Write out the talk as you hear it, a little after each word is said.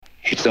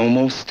It's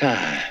almost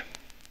time.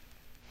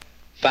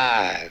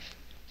 5,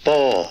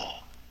 4,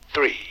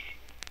 3,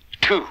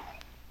 2,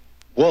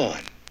 1.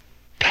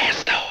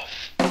 Blast off.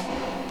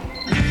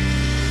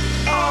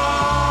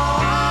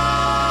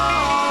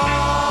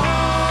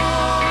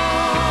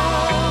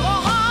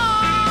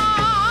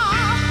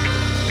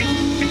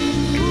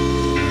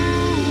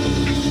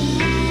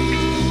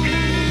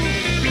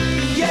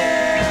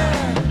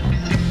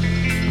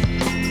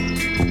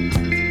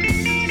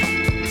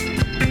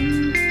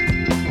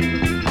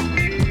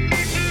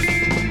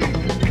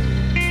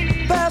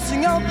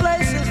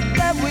 Places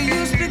that we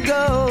used to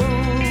go,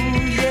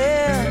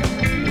 yeah,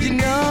 you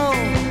know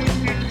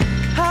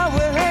how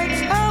it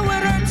hurts,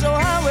 oh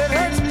how it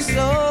hurts me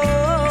so.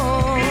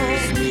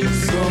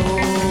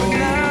 But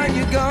now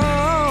you're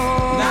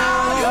gone,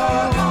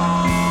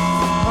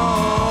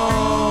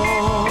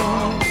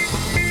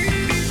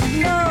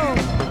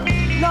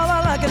 No,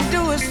 all I can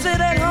do is sit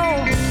at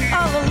home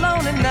all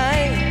alone at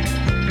night,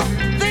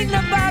 thinking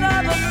about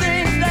all the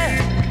things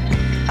that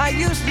I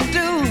used to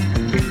do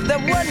that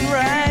wasn't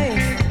right.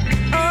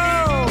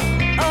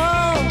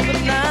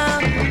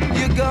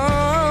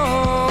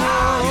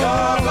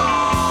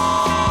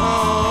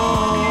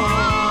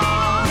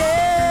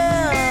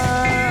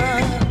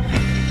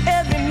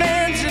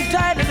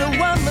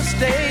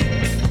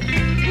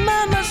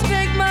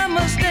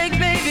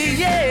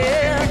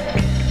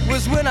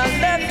 When I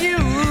left you,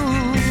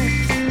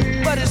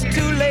 but it's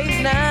too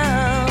late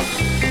now,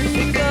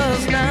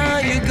 because now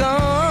you're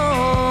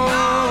gone.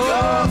 Now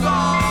you're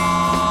gone.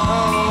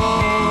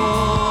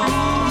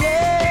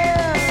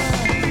 Yeah.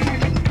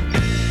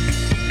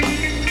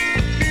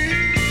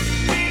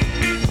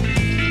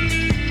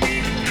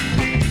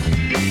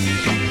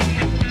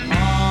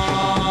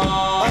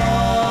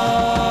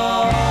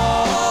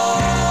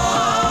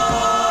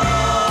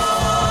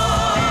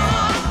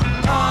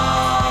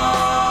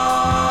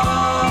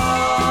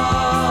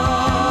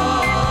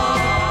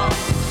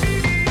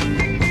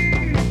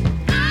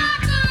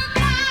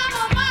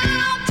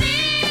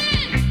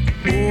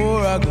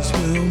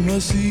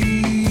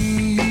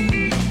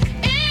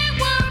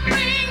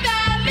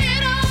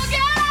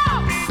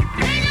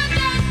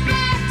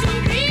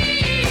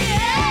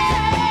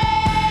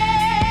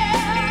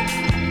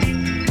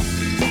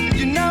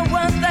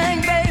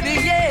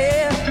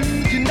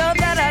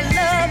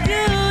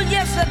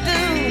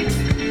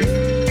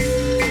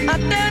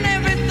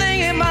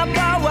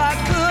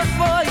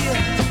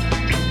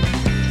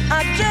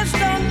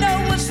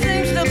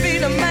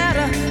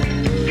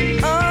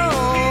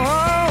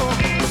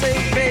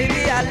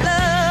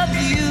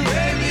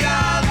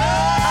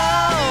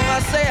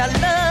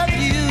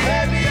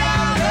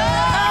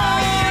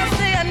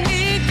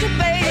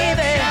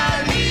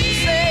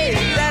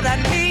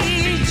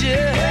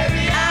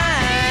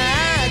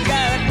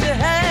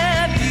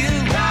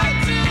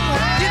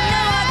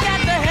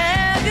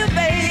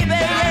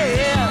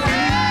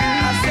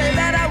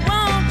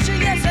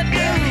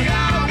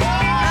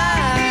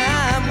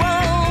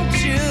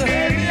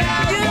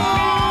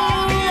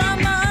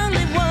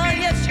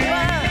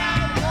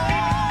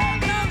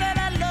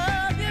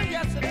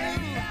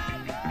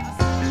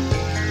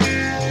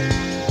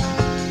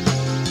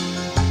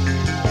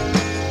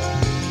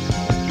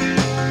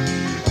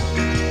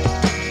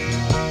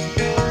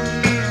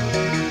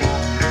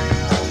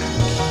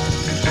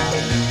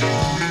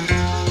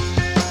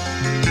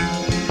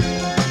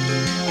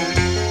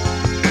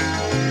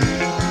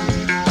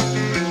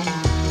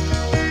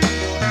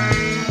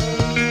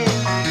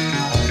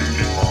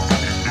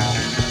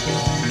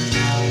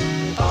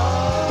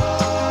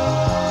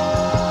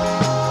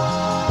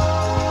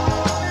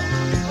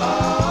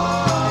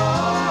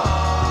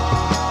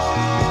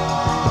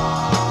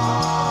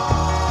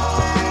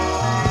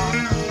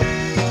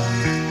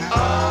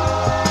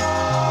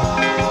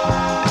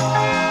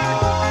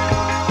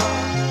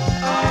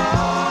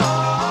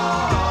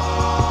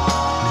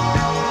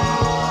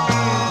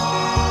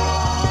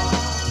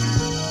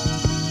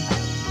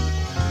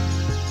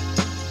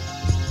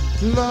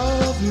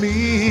 Love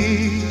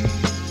me,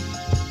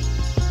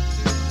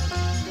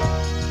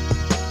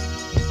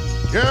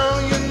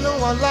 girl, you know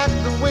I like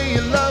the way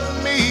you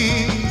love me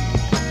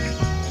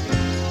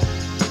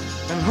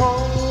and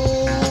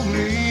hold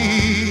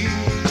me.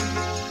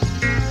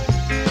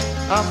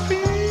 I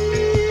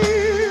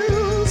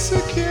feel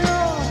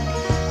secure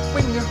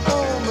when you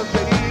hold me,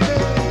 baby.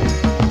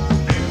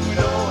 You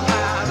know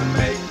how to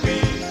make me.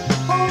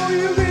 Oh,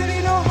 you really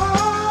know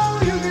how.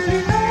 You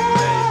really know.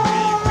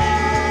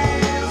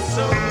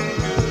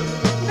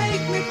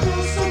 Make me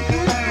feel so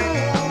good.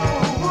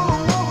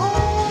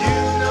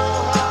 You know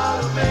how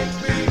to make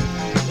me.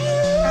 You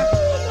know.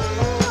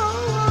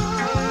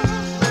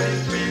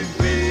 Make me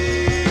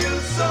feel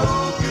so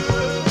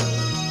good.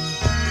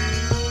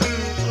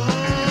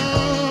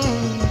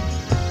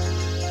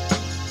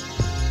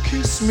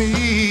 Kiss me.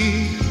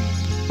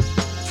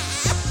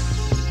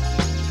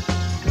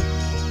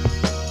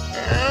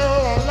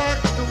 Girl, I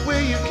like the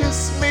way you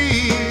kiss me.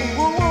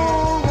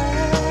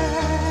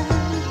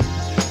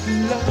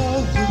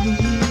 Love me,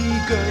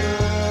 girl.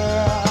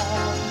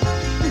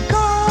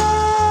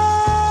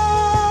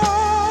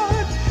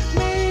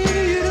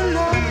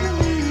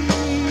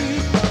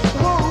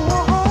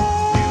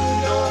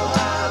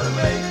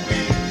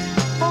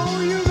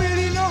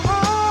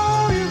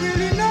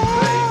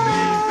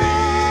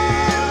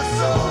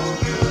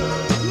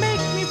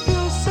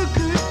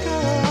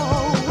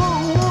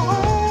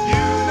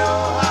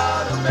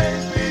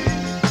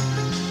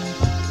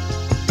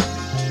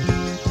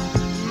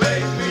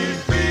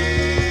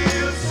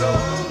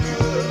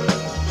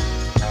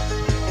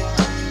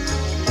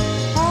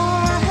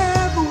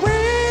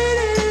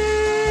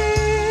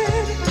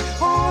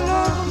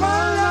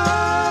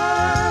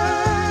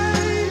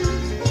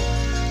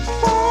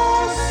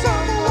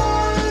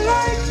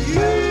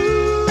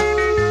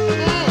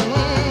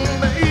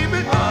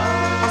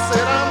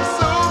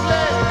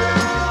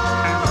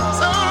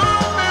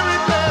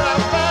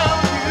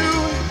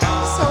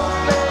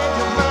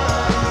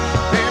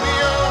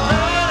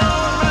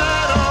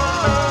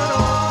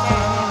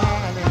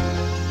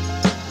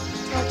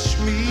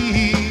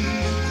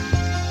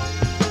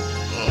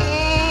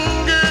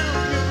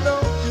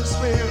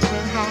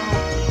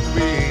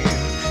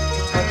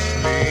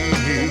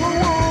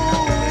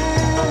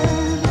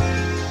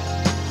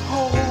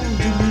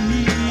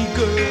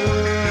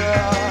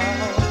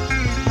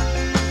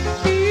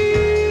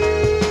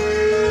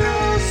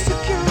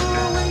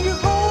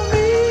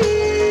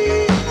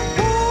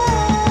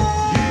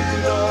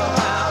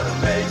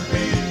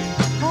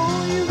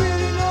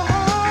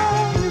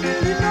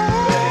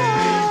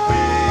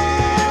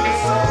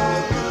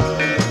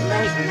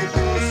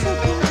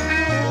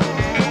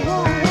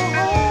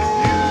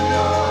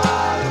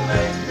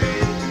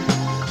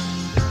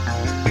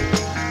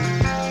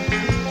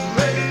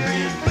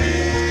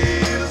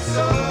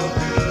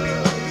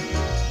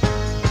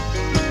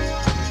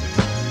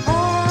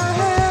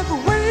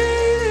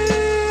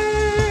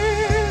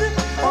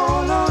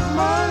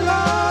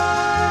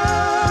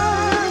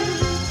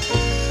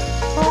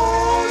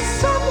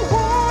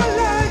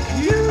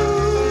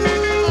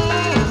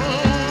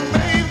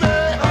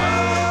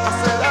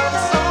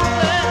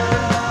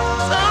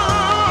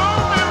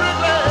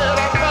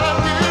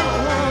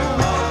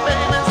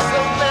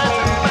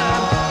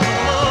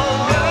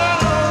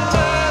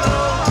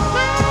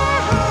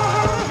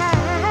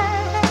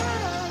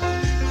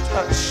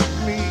 touch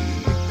me.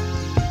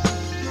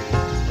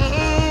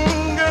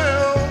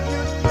 Girl,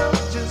 you know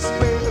just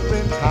where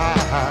and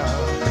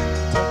how.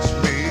 Touch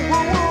me.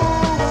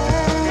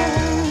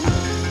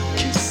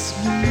 Kiss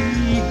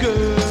me,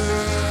 girl.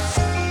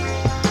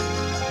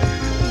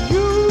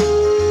 You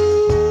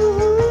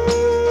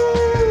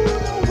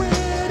know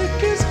where to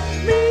kiss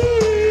me.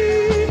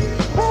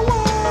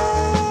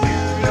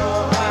 You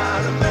know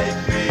how to make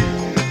me.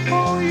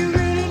 Oh, you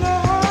really know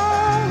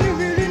how. You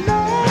really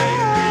know.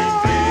 Make me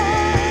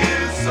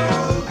feel so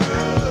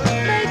good.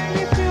 Make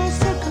me feel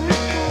so good.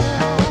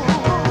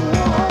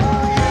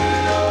 You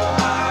know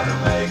how to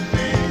make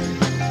me.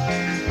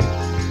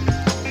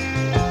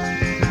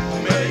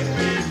 Make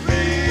me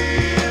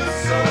feel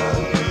so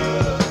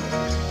good.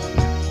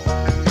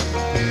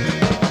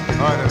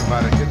 All right,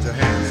 everybody, get your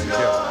hands together.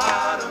 You know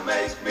how to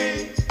make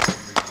me.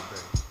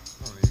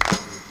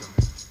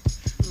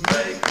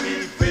 Make me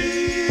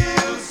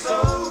feel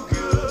so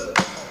good.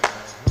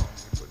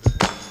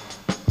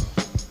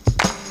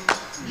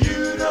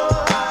 You know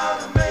how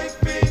to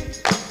make me.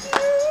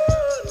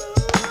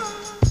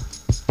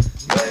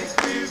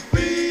 Make me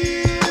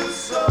feel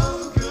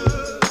so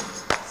good.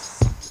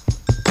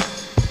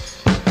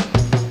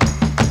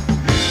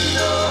 You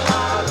know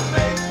how to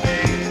make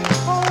me.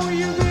 Oh,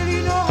 you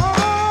really know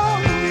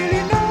how. You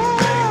really know.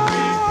 Make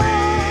me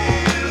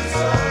feel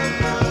so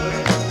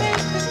good.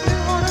 Make me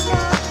feel what I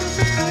want to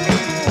feel.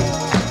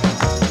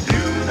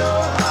 You know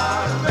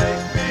how to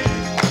make me.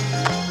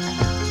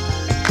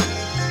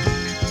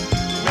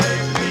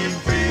 Make me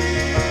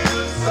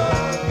feel so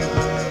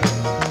good.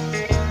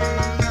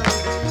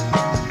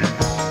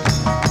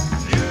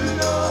 You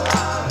know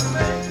how to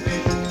make me.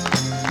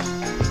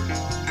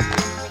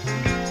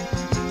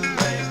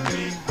 Make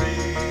me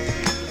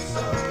feel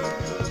so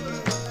good.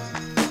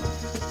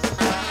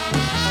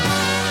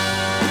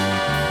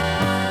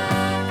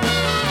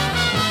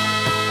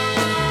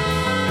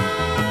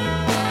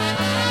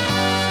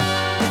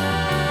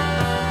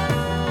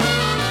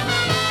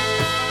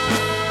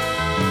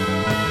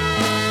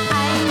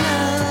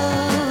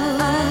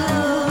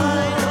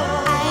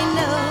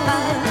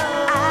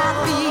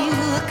 I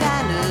feel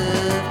kind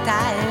of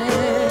tired.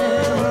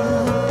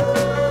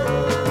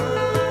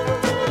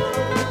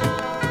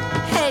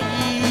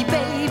 Hey,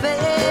 baby,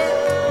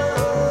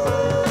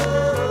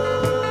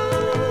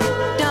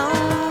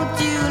 don't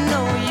you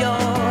know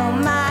you're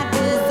my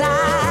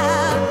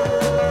desire?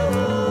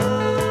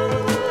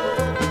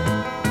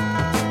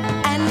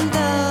 And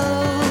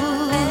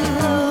though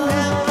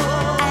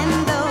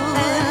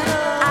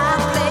I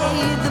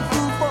play the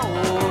fool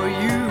for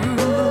you,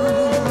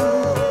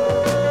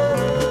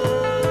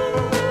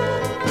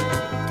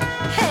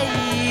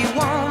 hey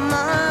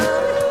woman,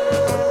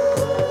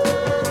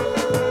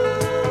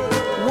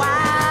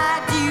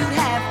 why'd you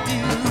have to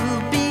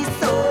be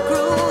so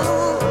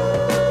cruel?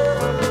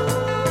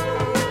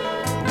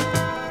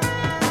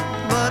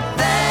 But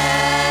that's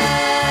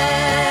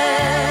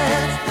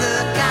the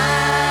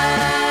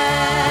kind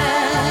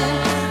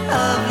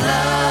of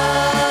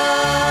love.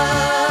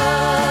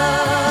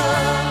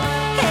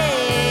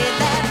 Hey,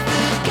 that's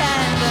the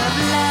kind of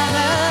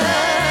love.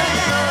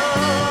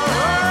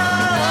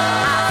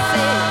 I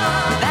said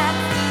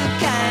that's the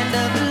kind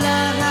of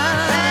love.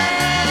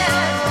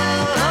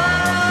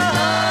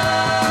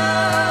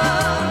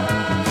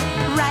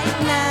 Right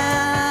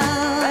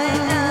now,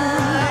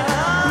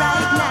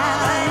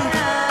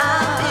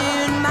 I'm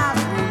in my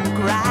room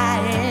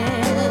crying.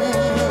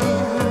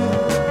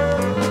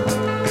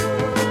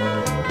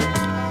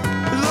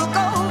 Look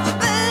over,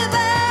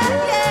 baby,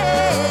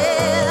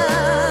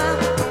 yeah.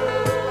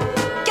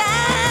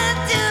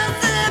 Can't you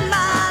see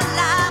my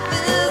life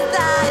is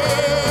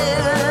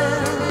dying?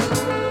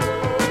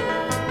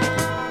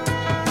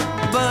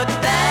 But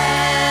that's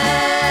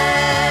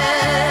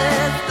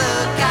the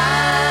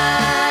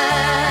kind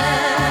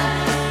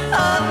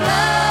of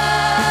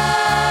love.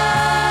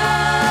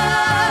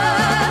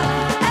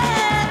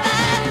 And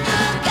that's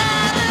the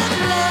kind of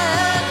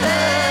love.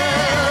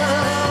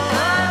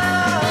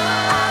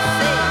 I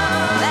say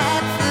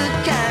that's the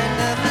kind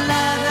of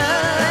love.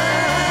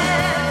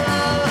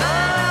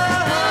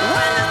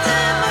 When I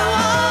see me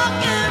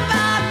walking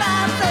by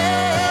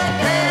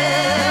myself,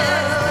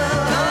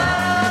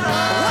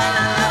 when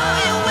I know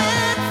you're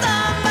with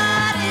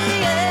somebody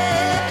else.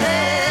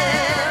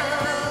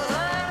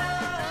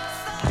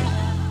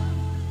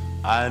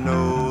 I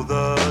know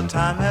the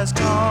time has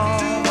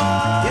come.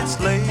 It's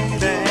late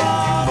and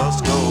you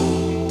must go.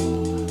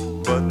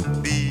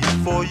 But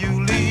before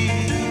you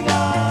leave,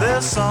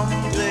 there's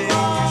something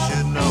you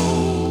should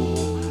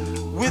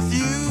know. With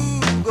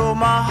you go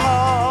my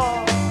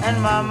heart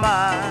and my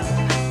mind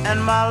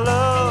and my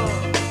love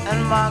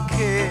and my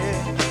care.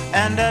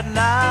 And at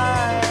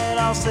night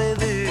I'll say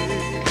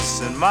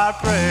this in my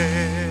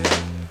prayer.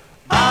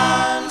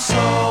 I'm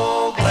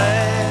so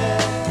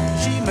glad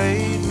she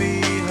made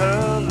me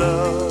her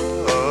love.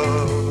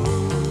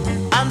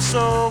 I'm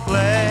so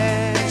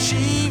glad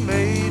she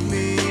made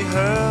me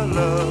her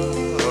love.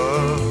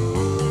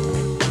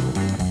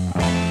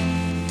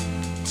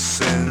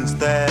 Since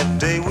that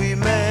day we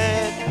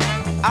met,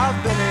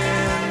 I've been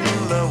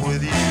in love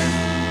with you.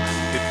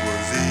 It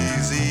was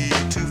easy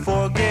to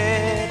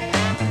forget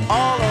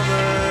all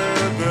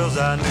other girls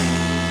I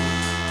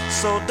knew.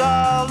 So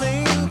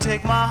darling,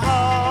 take my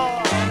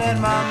heart and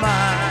my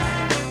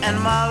mind and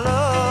my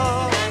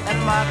love and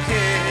my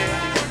care,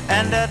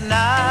 and at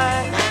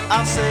night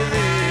I'll say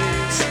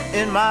this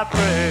in my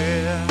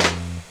prayer.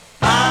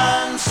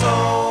 I'm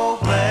so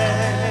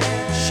glad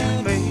she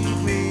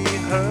made me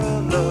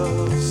her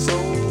love, so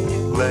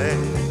glad.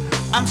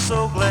 I'm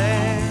so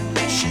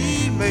glad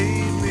she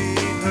made me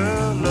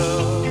her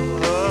love.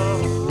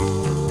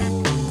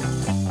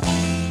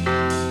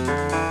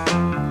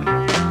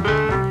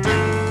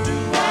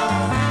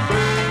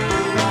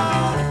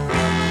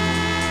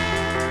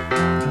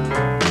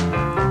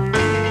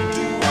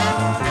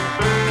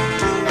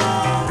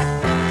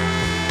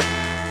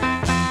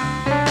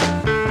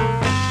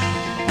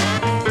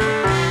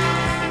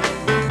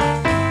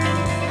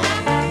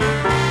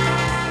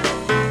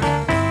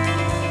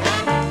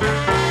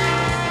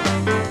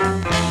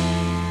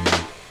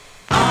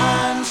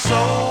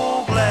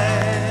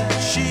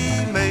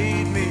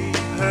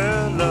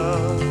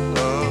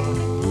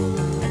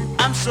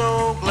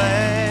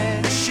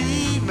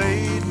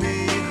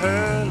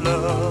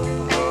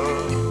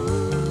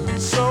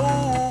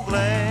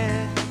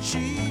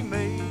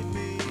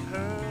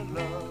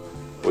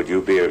 Would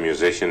you be a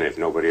musician if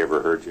nobody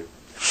ever heard you?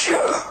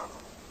 Sure.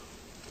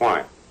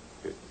 Why?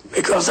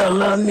 Because I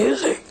love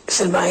music.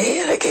 It's in my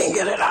head. I can't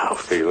get it out.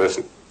 So you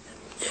listen?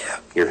 Yeah.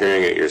 You're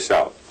hearing it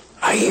yourself?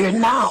 I hear it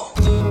now.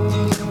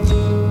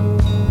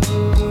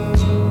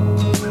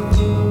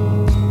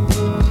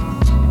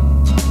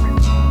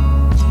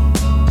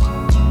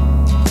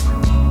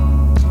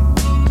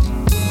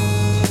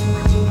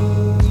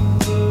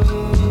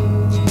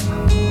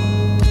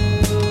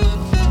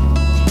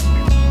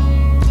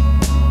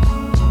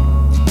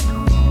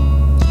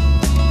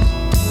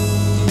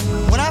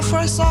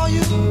 I saw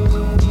you,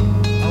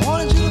 I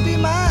wanted you to be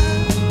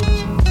mine,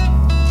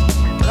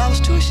 but I was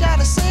too shy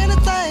to say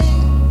anything.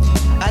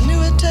 I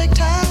knew it'd take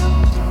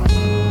time.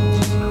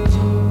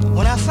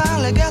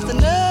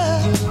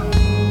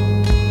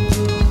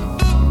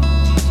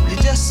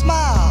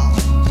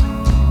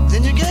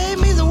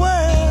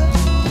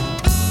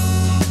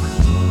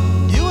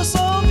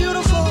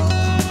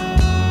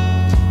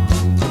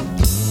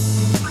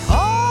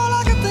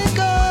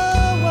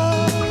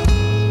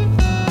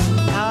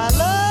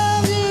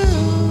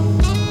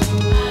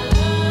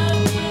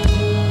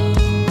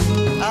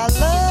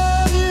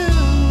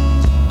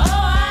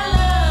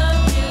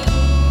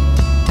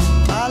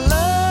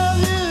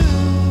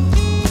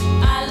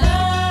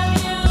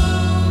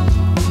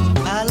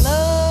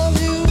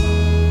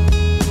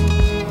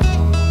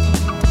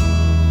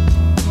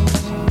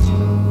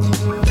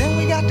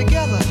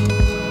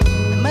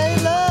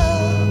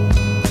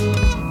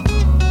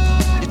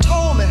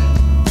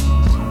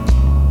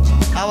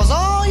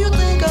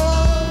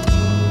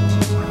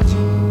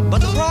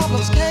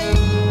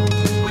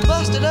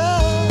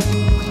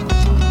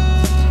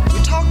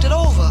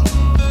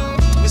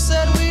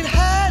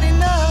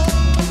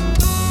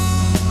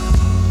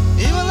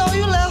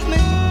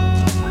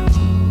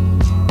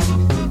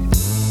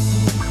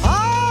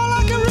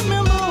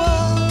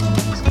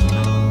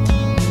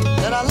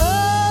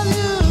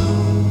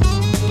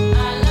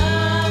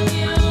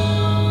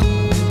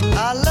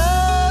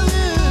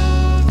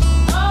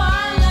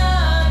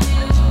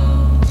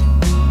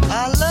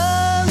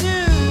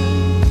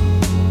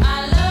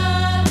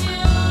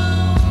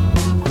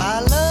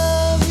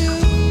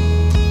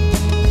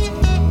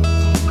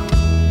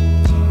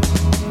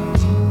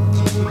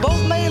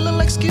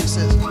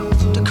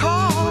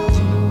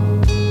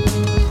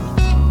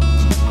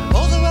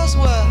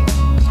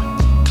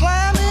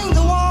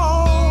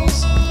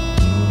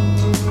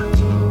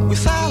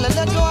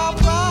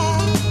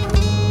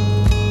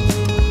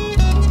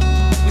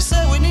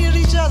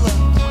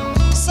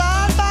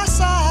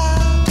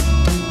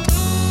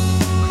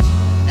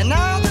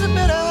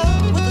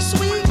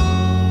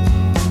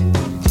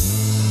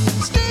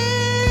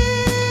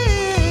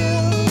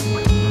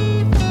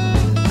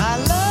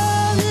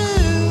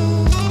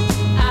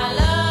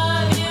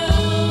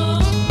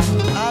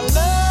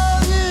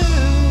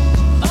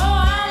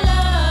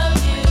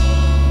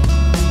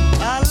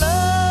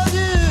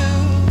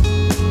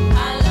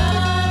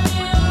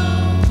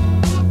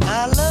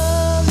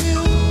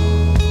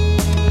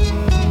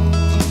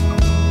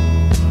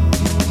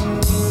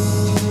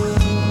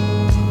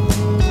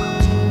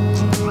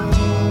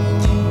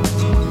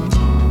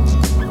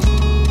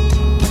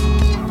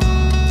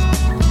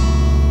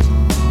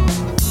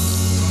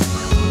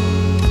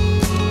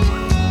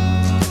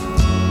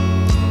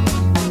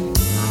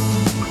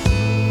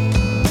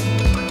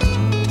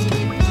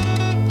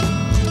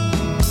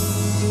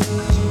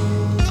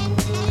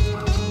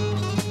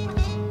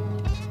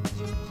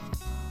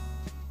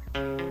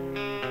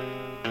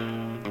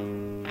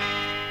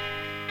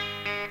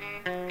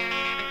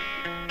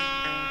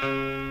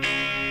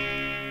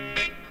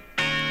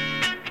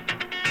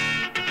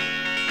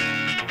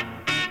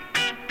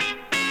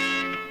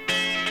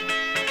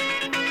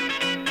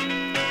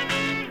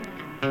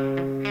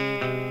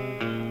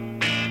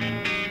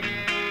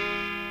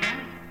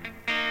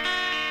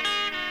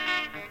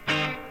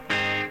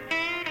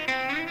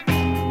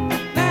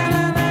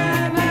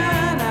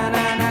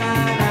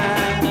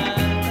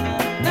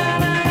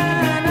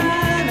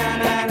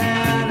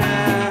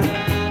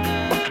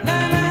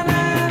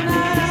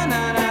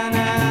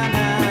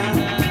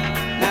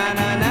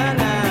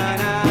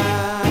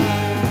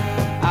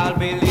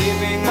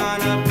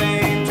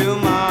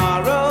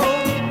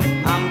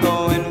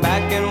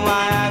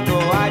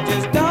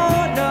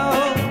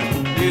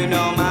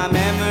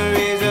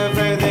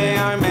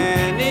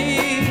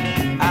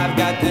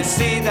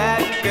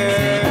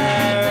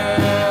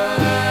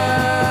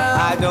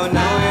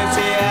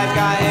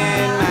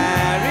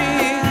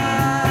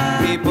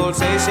 People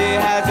say she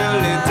has a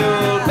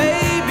little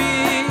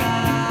baby.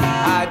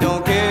 I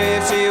don't care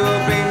if she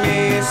will bring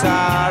me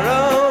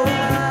sorrow.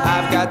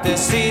 I've got to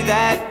see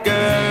that girl.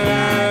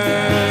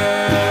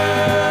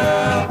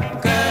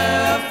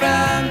 Girl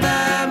from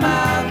the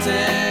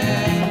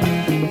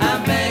mountain,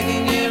 I'm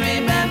begging you,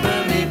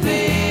 remember me,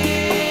 please.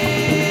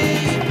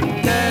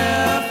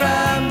 Girl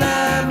from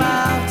the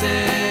mountain,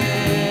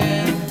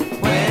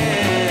 when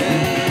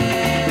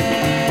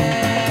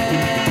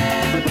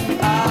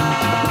are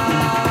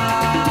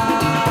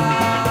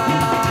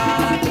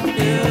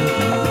you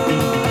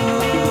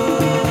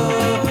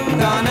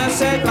gonna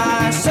set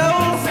my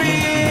soul free?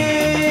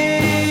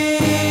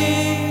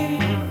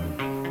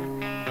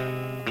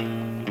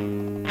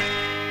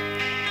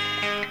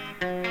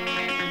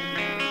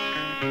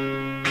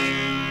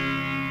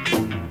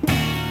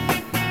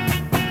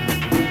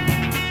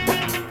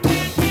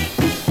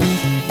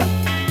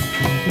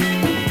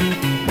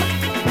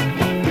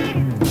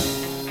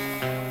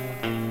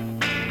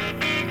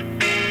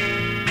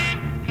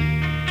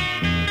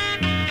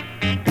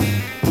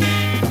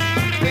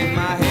 With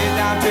my head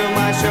down to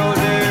my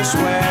shoulders,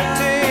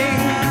 sweating.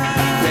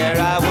 There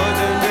I was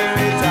under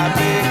a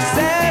tropic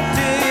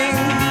setting,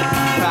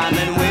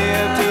 climbing way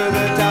up to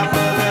the top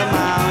of the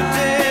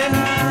mountain,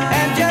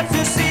 and just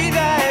to see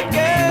that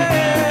girl.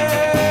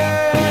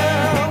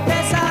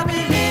 Yes, I'll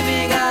be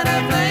leaving on a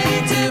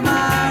plane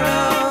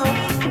tomorrow.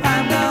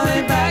 I'm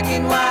going back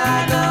in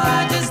wide, though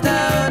I just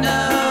don't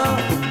know.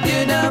 You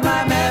know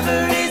my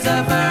memories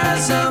of her are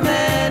so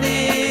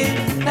many.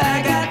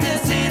 I got to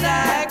see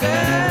that girl.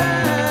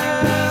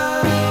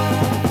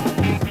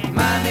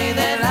 Mami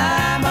de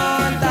la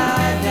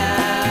montaña,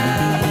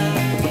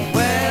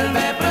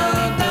 vuelve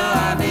pronto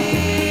a mí.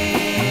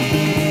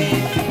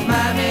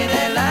 Mami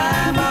de la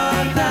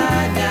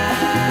montaña,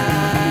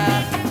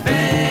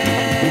 ven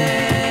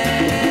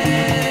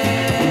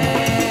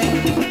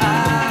a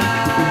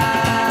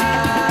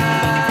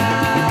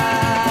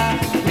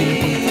mí.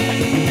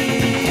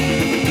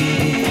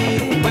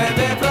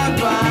 Vuelve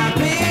pronto a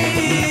mí.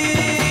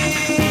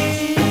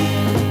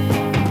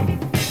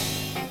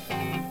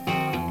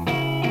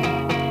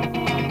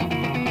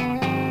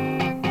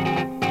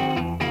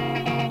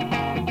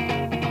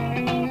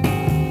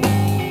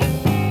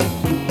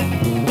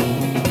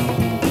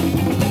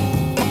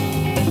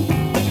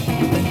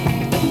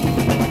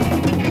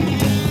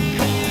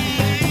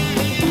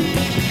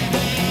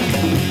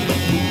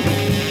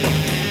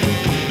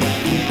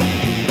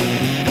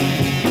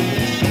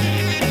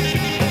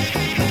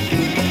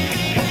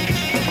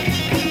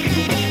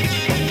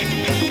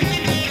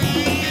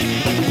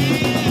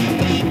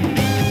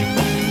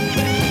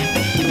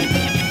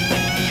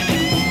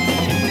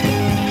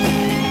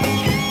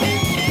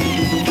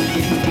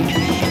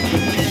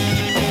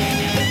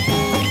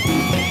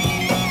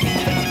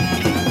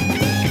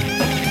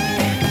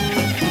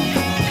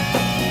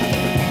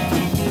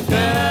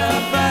 Girl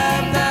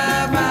from the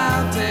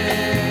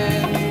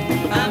mountain,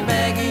 I'm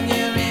begging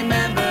you,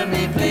 remember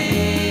me,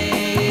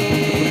 please.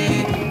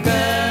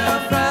 Girl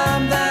from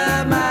the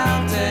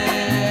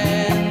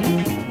mountain,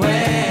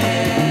 when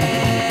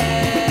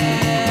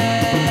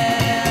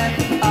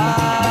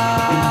are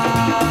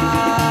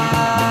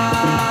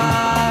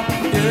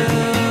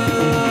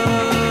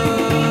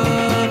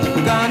you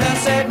gonna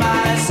set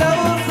my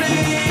soul free?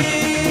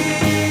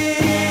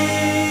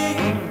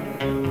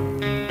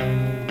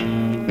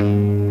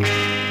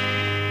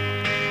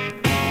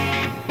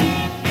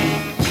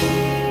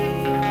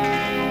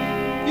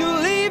 You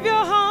leave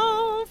your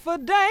home for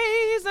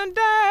days and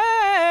days,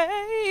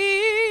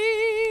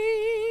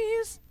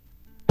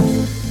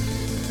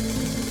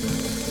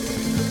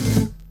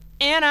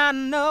 and I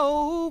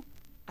know,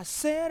 I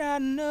said I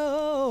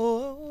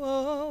know,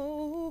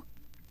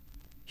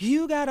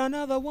 you got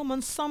another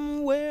woman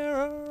somewhere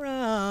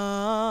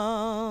around.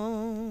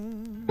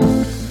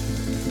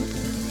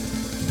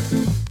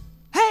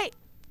 Hey,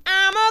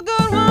 I'm a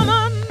good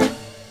woman.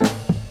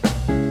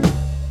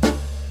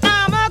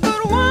 I'm a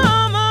good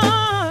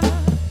woman.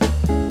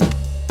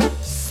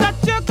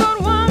 Such a good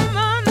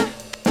woman.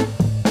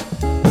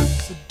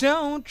 So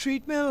don't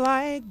treat me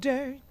like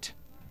dirt.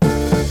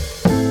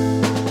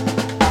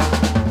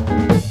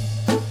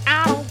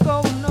 I don't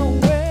go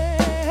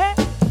nowhere,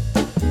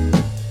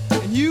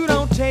 and you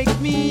don't take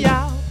me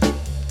out.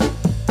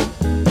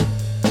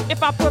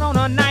 If I put on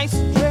a nice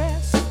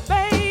dress,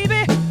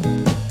 baby,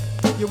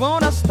 you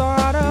wanna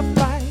start a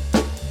fight.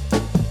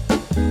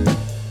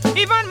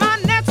 Even my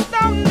next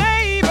door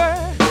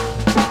neighbor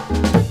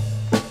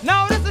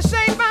notice the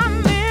shape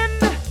I'm in.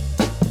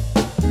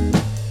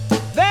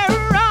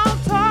 They're all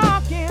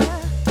talking.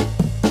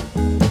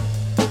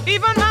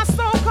 Even my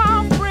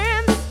so-called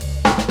friends.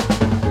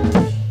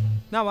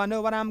 Now I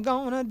know what I'm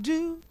gonna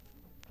do.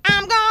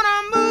 I'm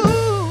gonna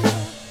move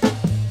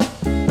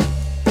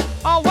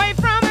away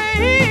from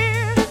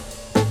here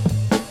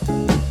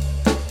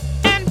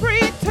and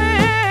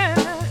pretend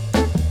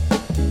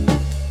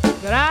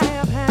that I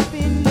have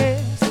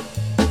happiness.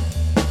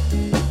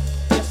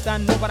 Yes, I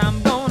know what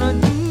I'm gonna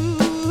do.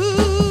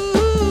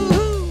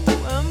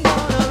 I'm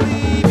gonna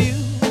leave you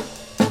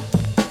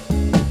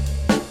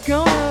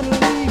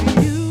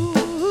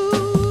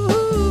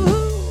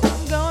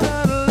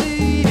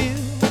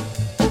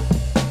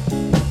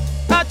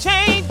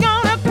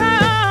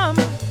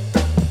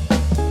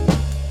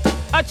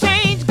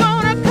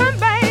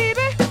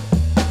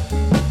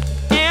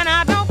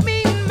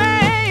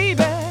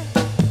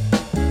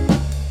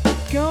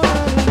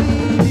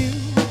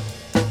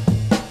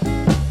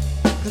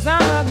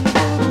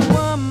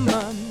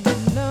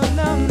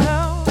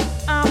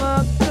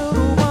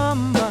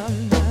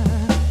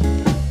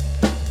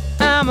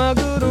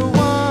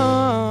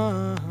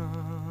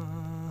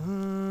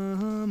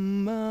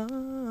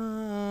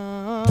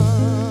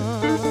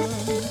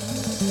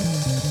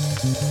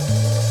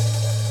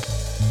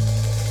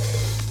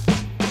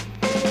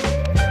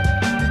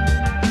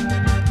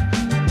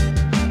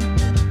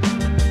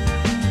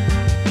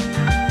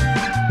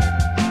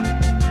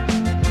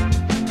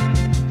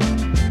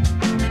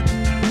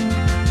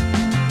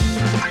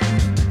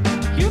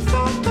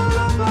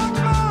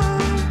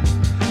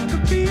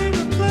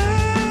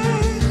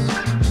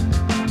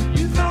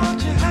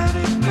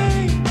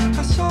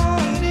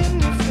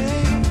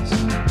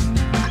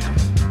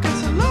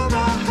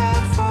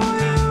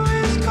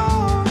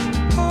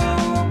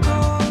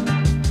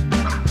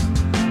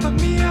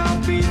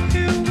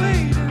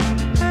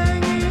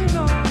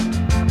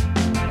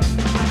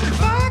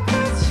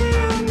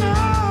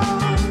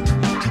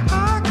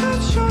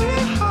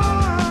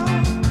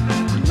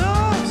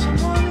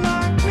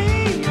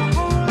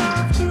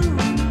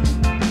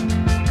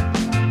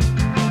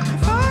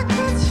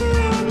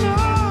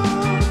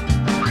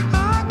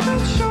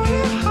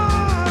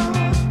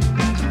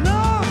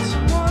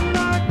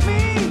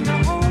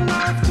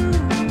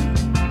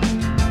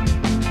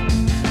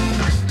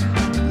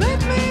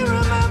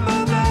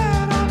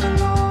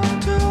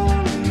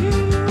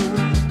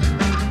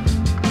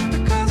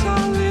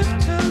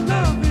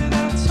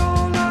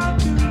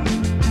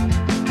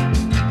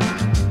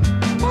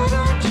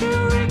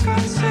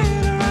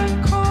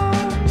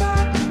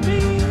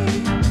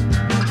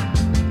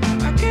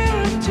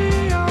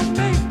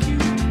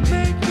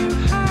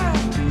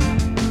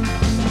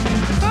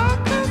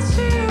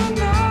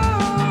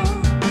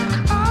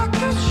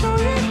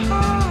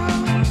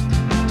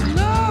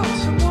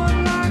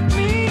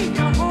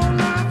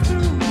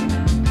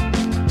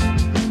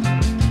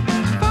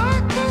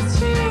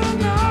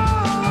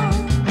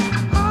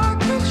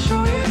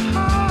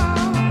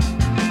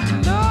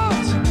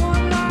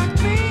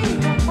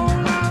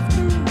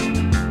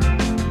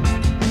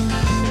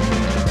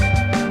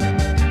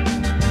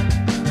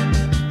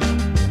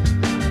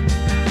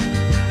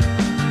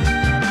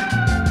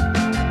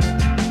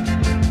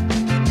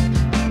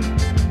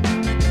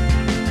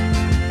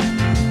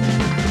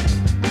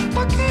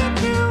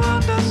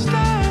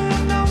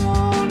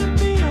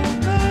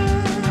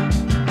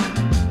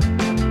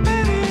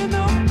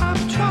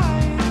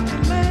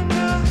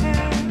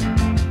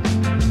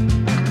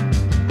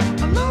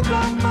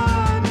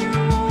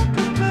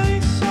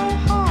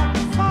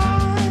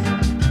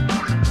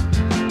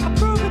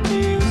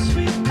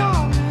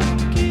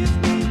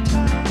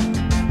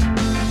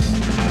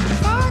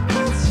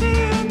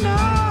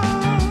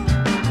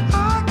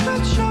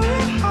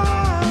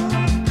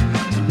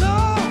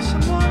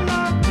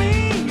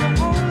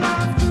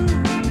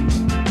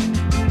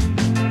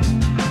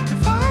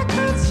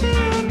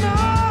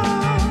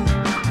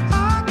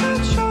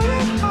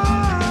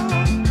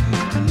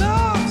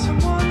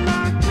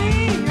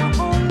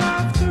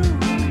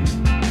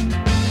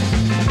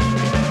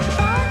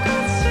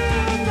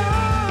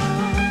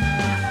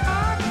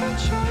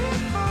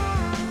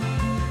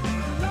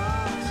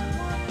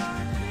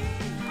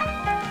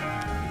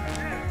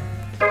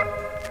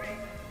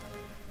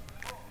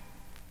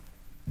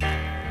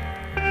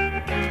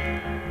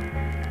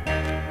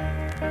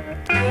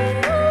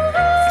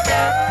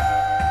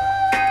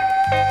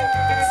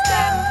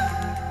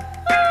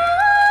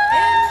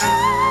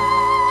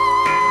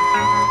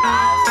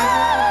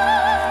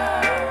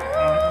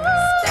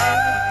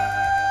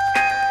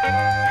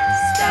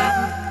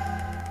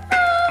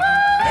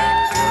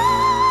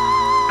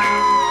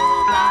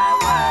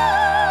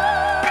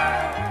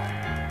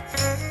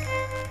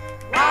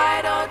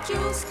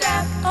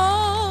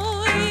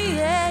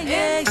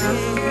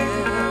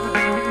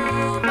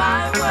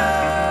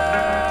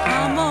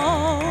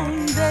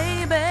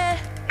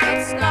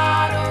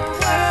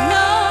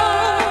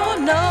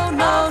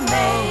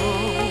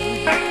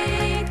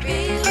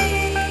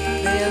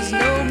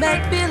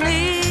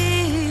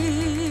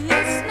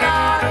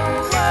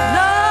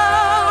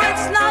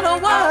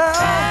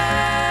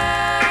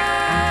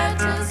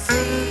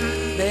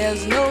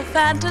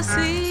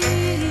fantasy.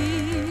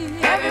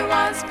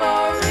 Everyone's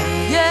for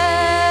real.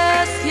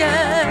 Yes,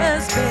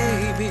 yes,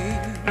 baby.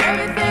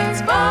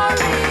 Everything's for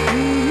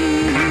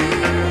real.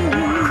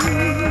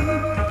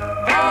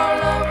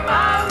 All of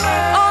my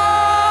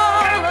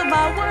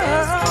world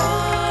is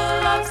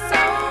full of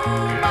so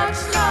much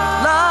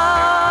love.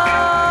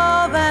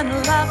 Love and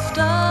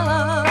laughter.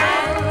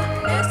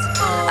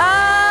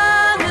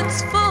 And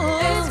it's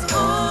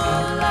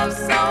full of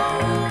so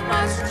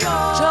much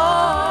joy.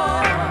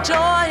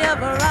 Joy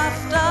ever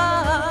after.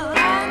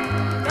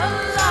 And the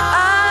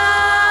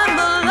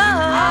love I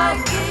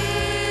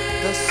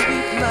give. The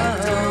sweet love,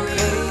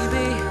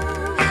 baby.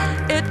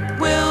 It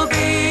will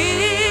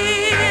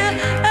be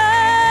everlasting.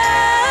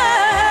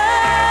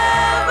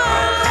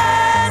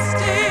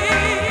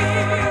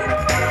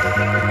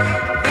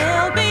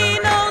 There'll be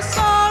no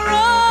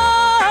sorrow.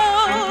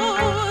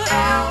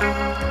 There'll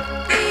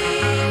be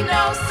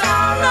no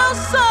sorrow. No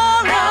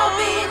sorrow. There'll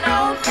be no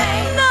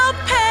pain. No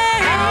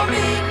pain. There'll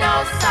be no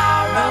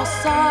sorrow. No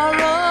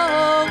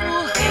sorrow.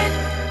 In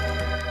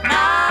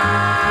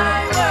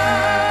my world,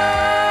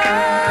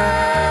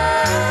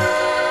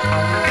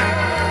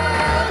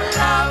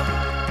 love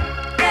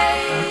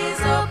plays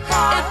a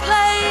part. It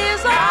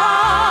plays a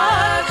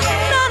part,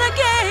 not a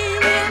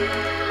game. In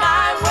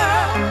my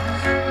world,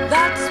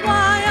 that's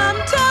why I'm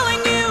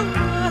telling you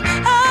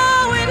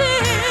how it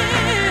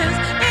is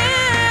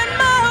in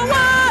my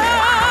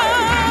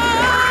world.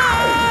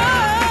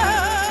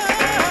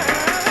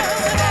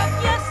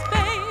 Yes,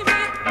 baby.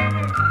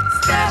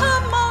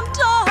 Come on,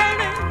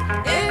 darling,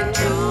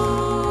 into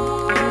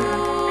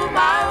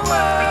my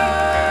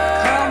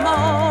world. Come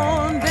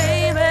on,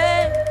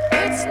 baby.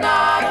 It's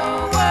not a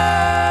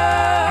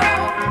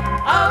world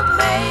of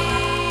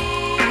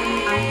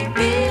make-believe.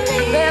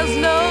 There's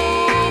no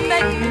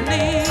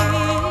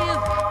make-believe.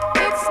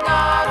 It's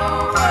not a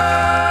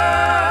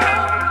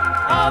world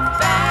of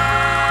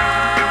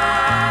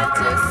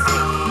fantasy.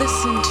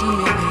 Listen to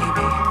me,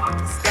 baby.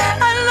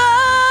 I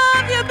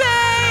love you,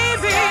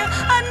 baby.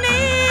 I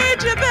need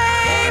you,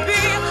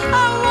 baby. I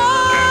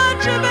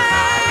want you,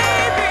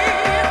 baby.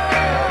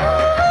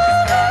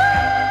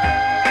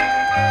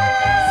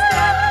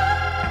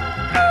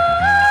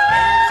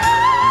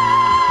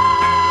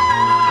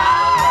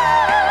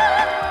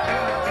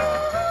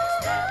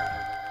 Step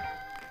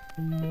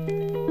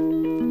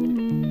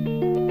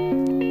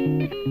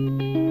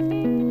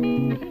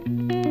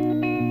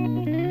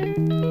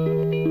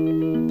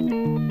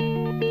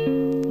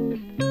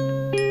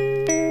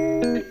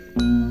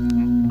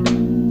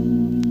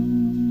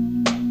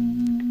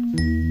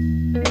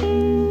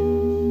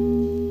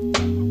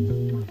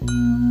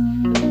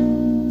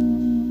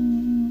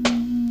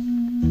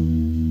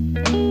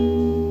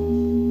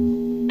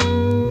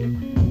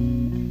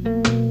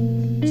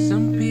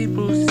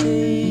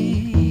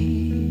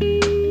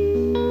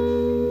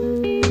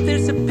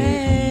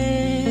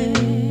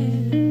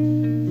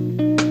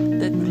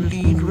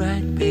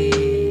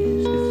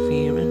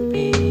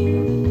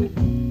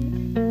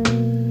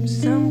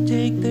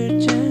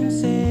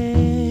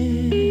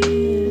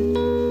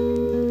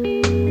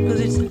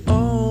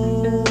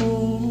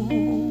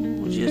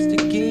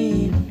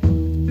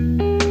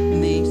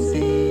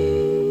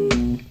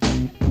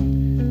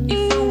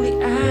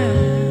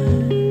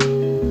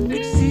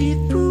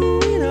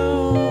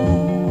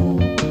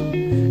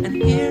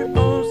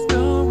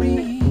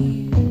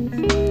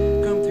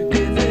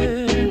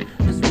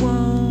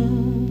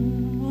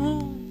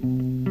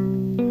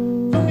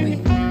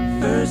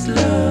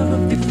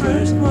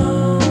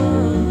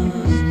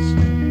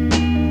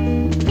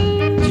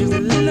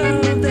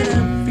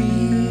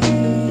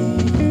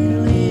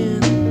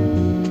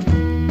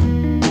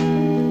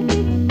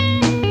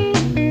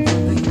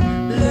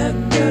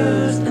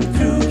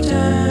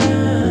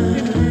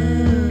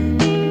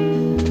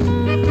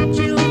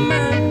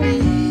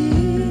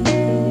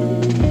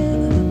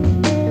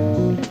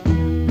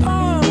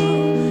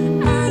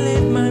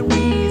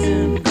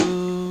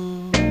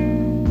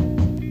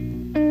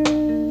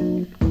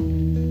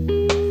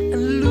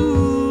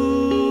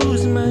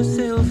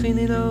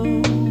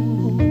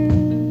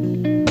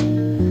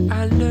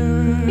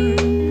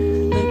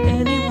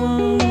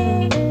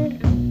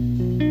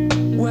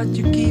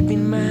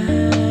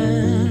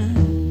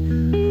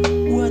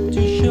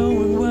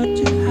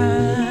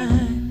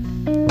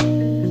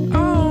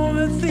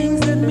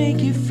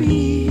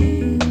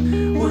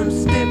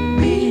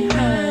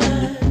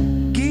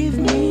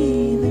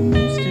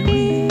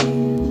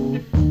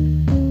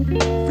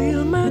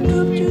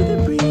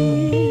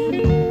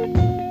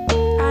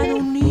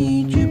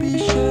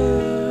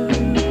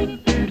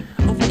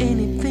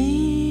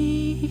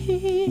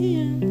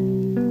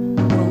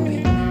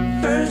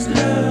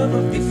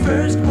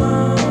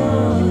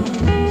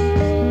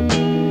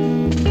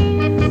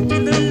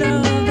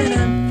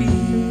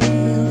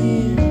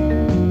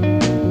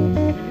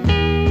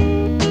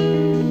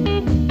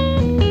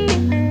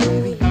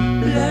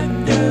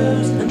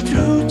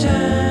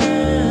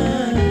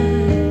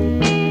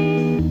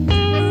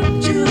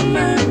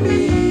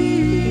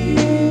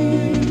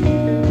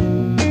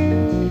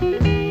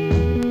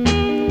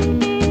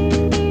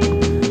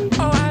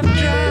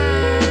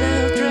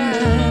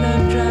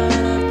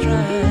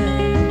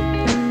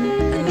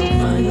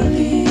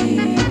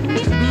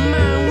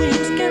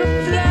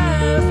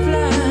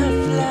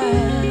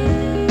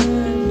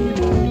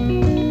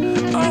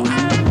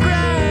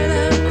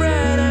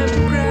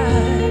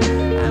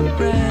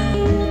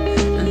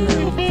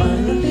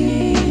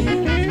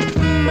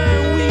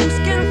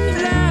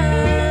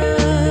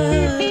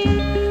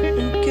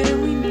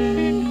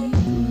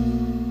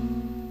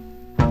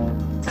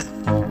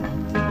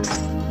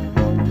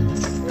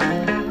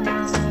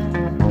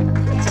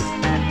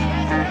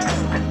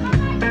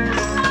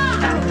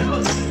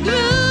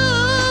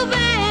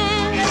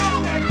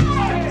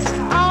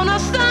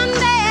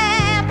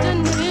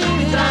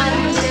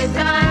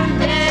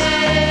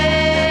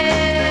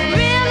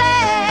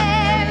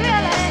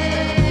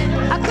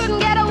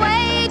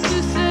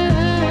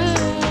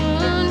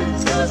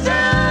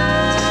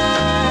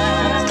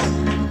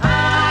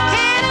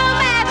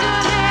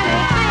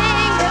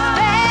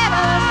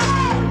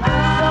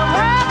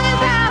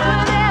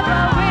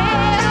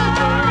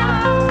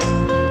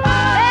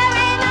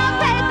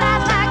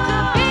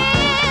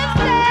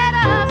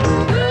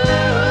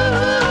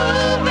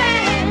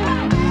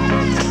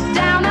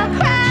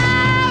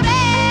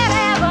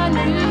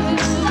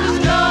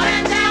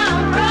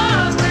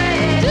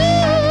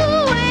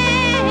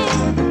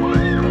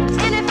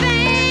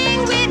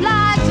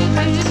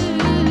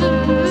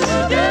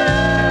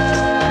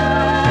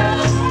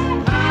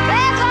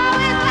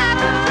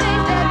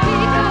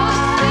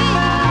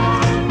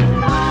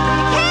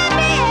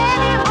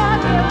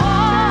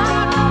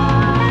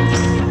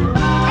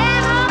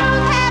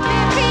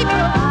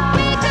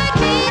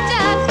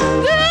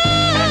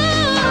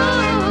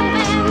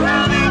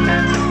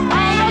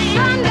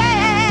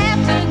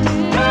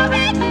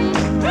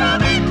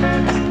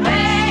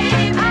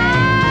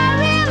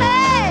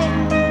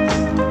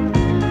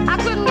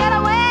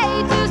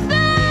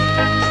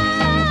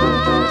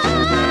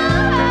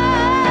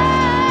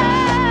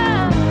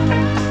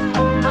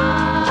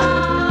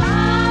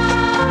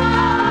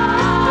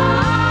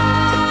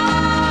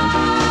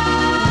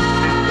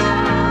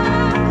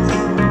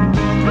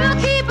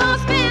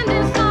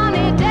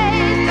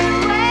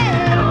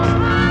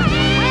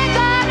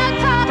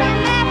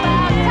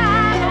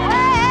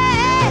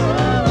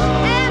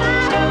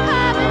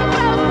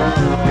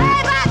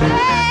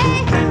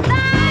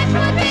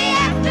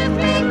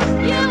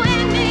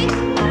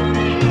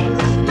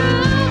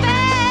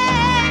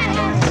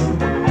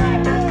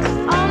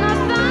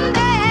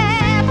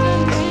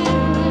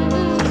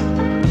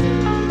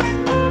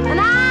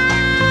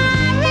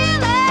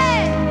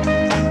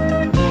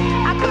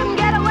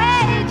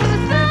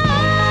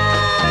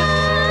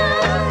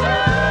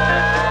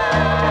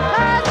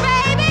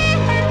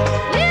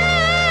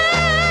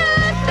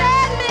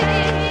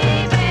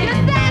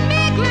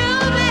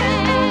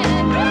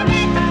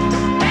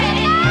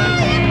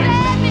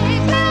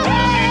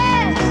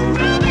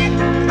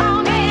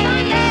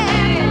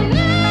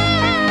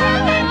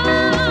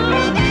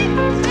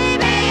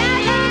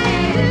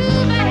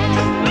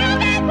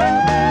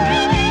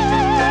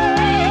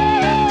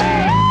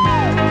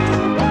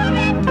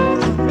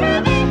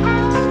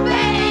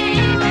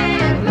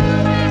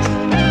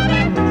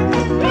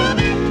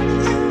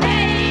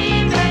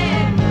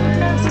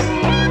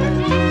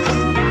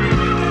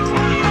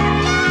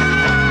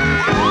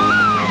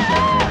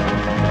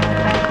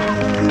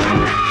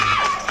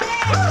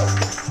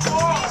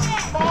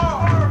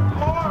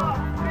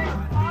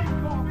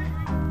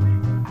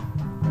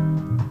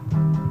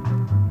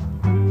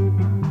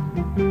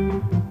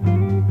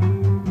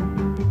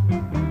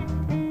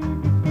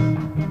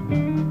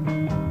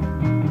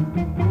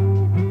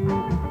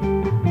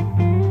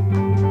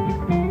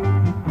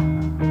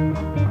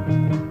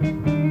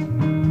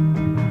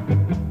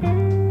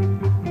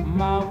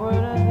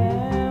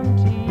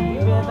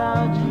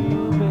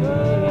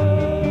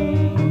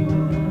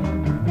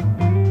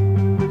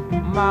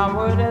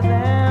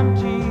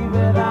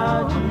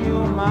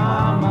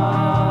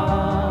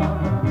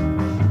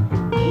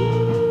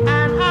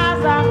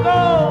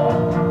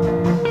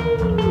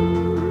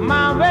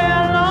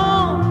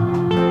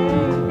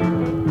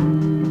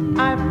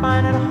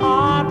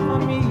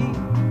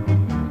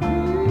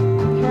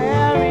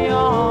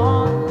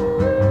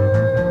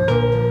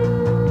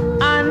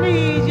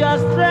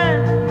Just then,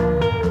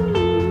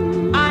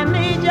 I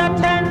need your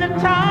tender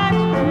touch,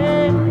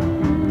 babe.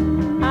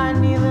 I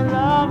need the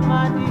love,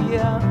 my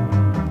dear.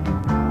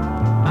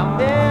 I'm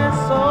there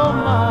so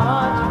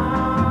much.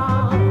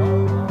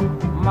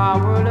 My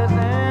world is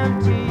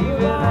empty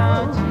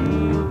without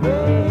you,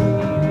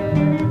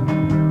 baby.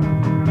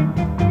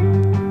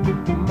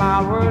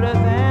 My world is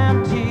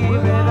empty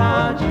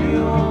without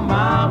you,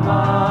 mama.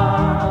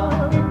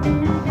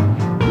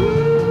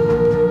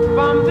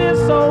 From this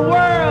old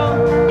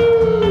world,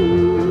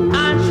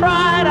 I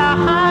try to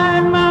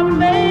hide my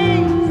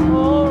face,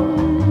 oh,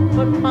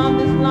 but from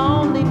this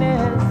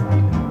loneliness,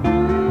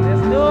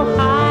 there's no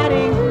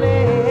hiding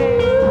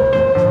place.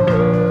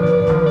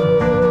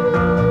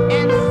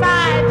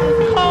 Inside this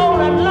cold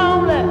and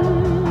lonely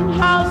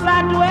house I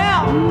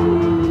dwell,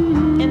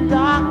 in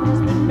darkness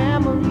with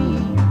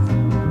memories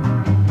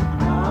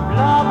of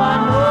love I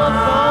know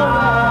so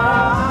well.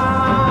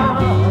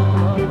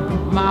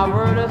 My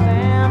world is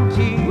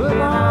empty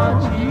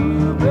without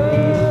you,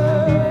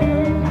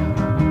 baby.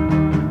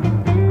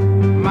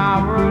 My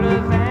world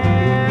is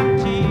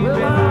empty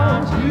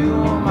without you,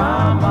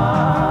 mama.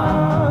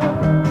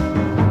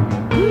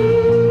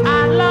 I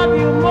love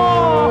you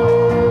more,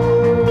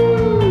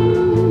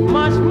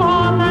 much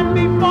more than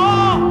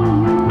before.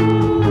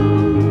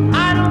 I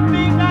don't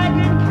think I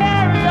can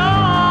carry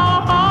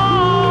on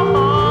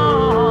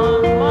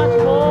much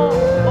more.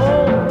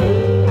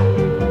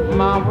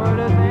 My world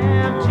is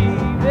empty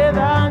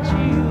without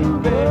you,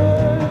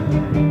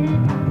 baby.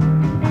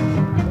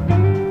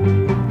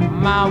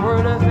 My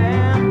world is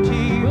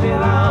empty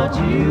without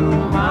you,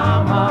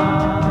 mama.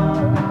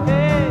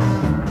 Hey.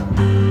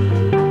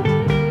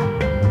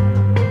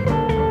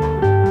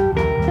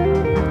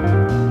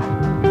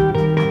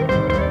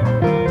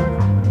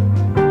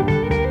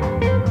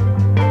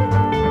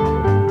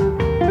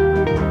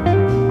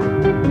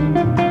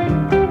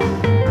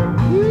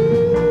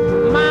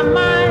 My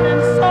mind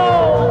and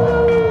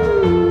soul,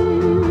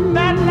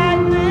 that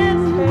like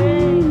this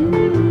thing,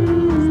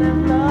 send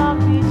love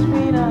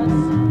between us.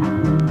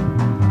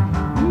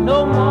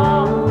 No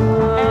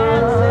more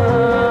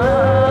answers.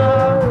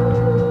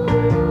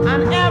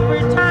 And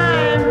every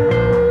time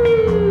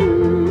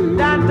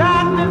that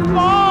darkness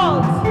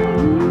falls,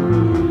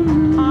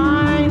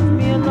 finds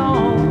me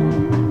alone,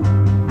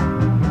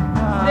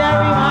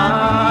 staring at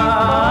me.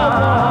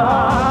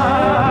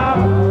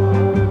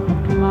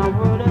 My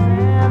world is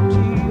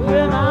empty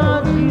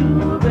without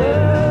you,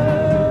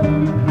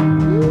 babe.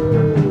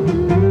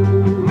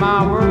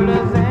 My world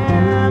is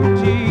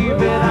empty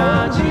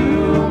without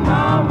you,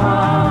 mama.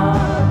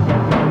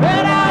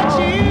 Without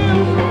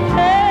you,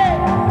 hey.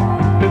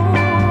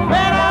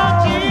 Without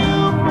you,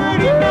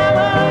 pretty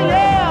mama,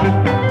 yeah.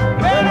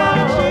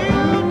 Without you,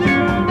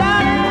 dear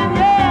darling,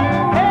 yeah.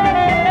 Hey,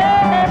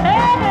 hey,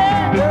 hey,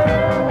 hey.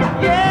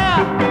 Yeah.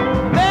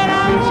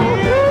 Without you,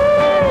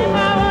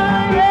 mama,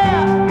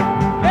 yeah.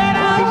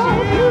 Without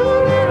you,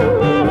 little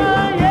mama,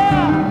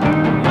 yeah.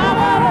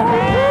 Mama,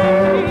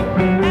 empty,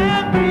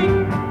 empty,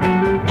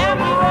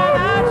 empty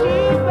without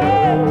you,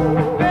 babe,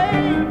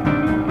 babe.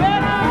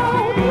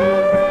 Without you,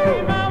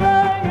 mama,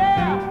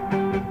 yeah.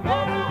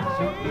 Without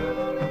you,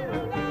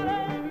 little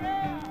darling,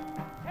 yeah.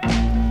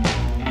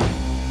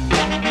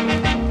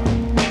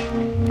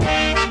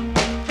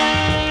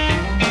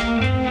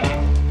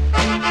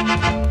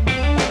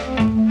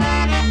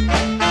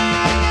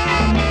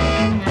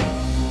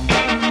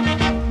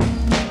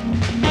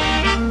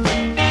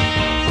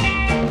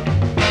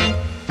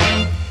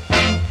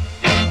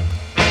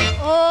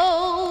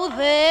 Oh,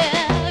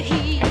 there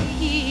he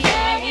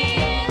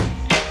is,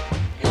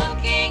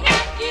 looking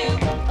at you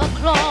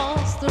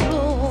across the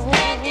room,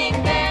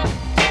 standing there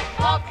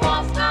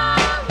across the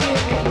room.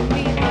 Giving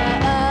me my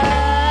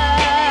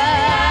eyes,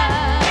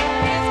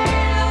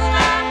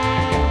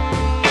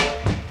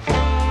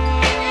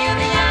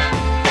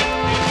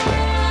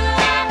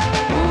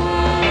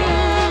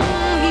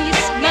 he's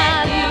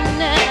smiling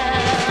now,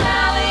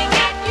 smiling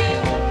at you.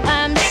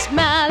 I'm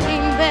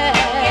smiling back.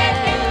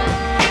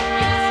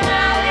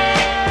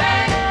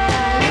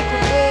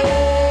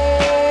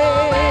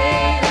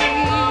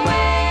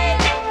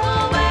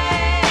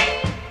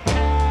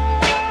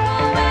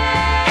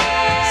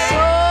 So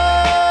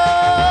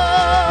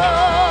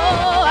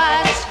I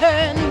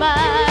turn my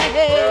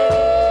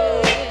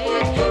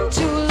head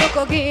to look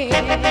again.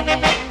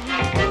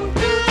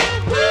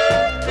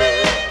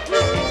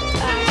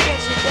 I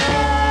guess you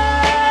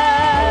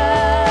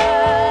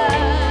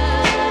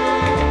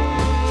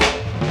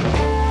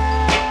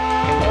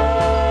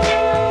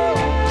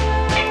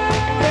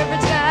every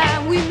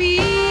time we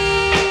meet,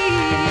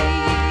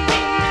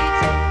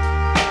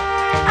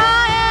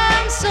 I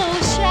am so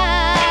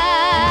shy.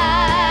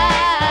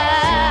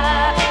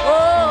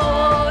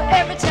 Oh,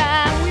 every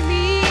time we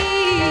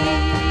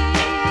meet,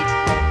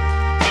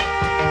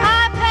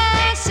 I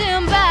pass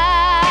him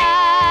by.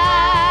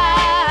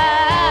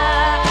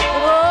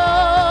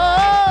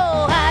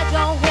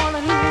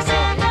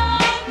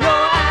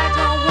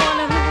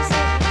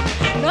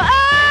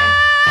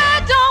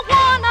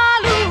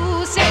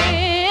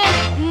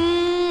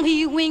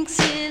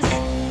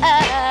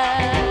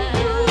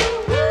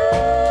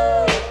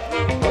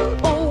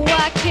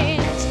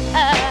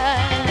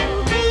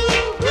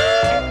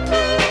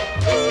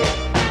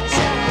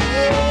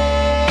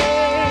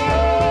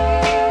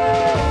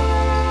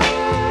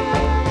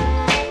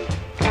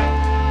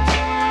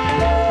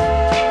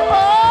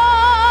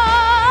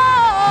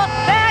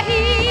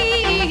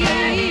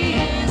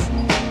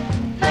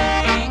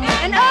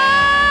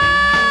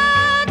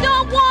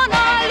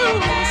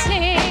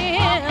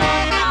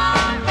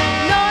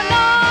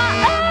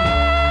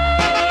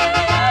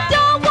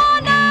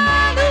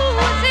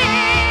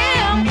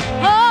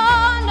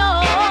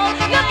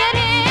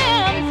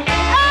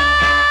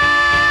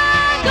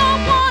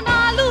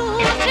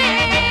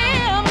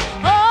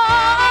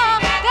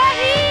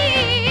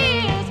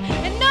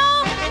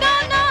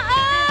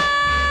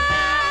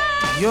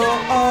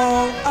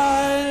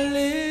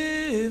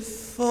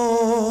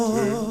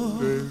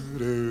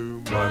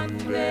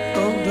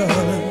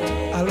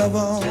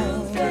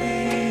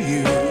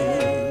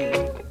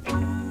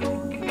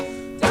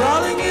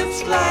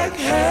 like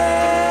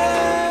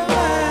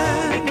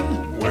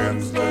heaven.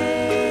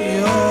 Wednesday,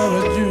 you're a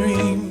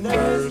dream.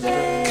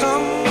 Thursday,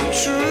 come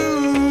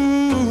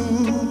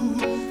true.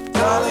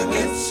 Darling,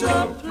 it's a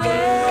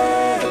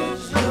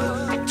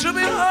pleasure to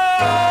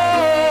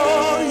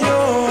behold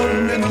your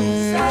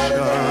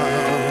miniature.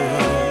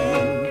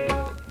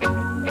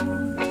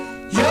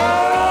 You're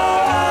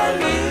all I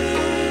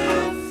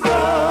live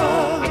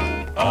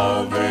for.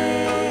 All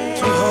day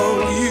to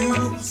hold you.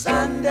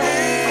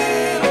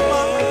 Sunday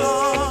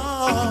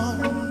long.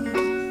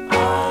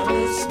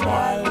 Honest,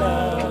 my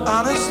love.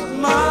 Honest,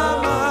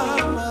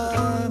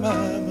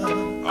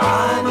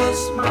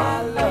 honest,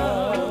 my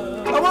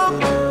love. I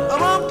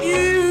want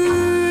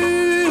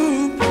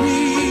you.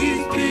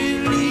 Please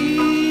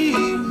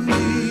believe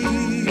me.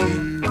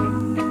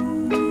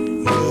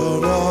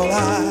 You're all I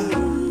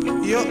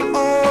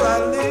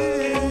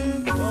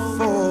live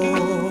for.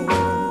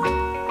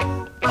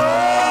 All I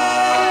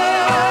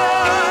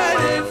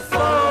live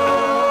for.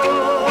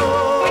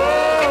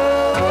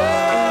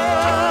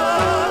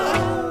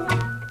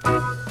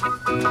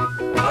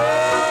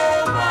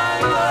 Oh, my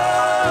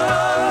love,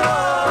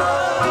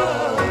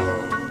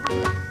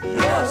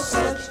 you're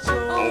such a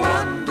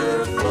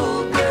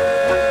wonderful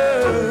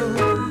girl.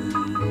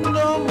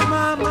 Oh,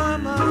 my love.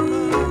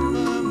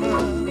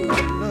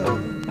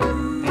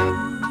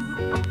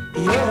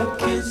 Your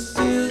kiss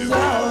is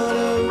out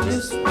of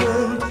this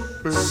world.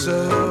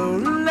 So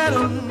let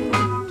 'em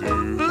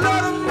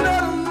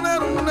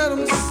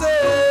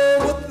say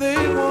what they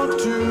want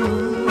to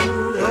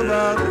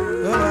about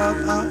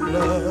our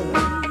love.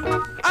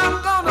 I'm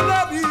gonna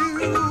love you,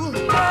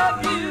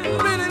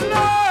 really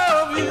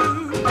love you.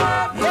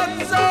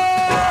 That's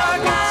all I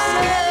can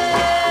say,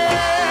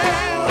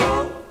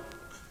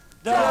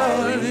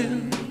 darling.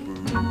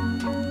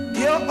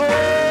 You're all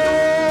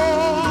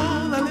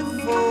I live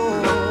for.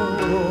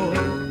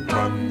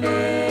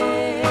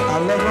 I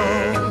love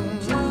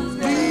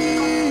you,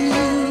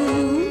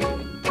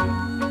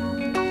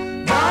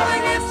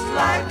 darling. It's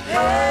like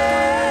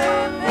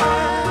heaven.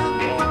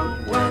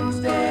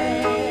 Wednesday,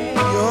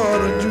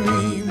 you're a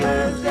dream.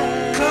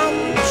 Come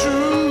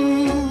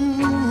true,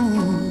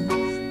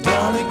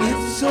 darling.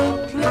 It's a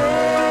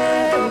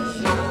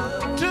pleasure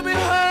to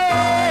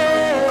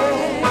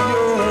behold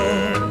your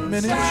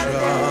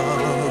miniature.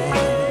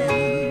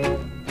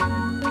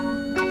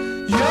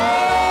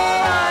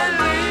 You're I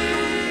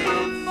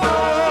live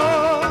for.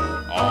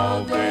 All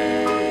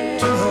day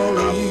to hold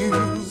you.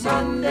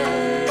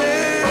 Sunday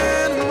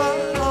in my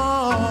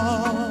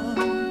arms.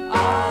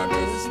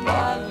 Honest,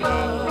 my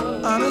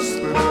love. Honest,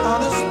 my.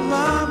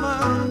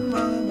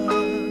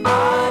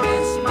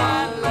 Honest,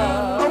 my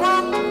love. I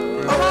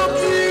want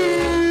you.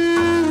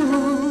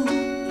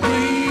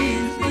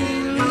 Please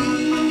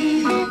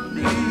believe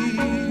me.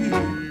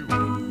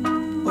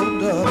 Oh,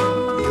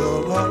 darling,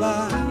 you're all I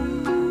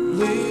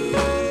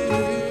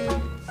live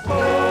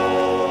for.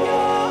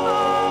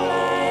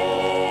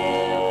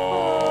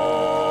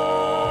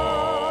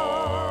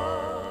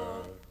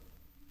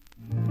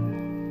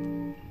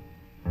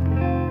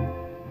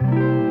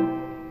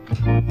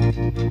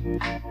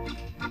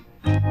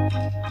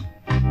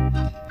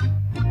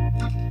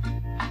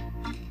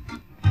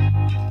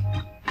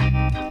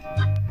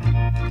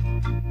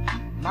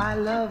 My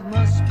love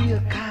must be a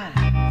kind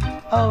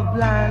of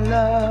blind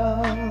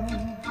love.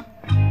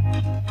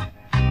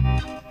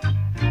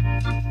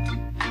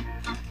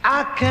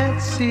 I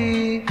can't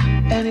see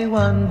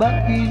anyone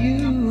but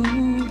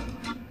you.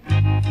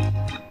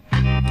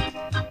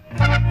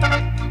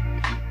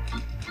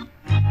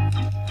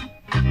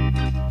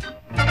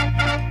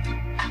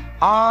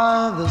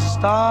 Are the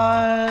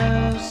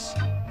stars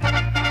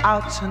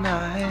out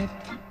tonight?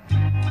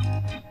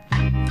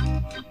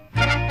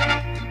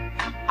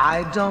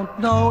 I don't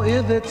know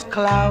if it's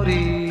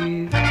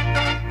cloudy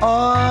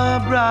or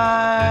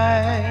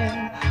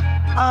bright.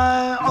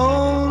 I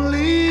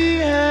only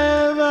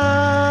have eyes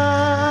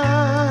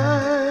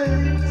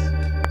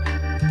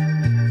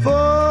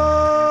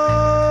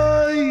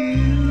for you.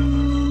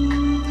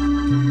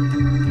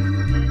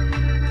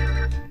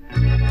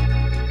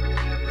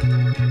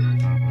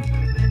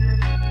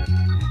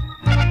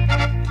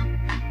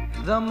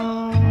 The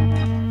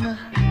moon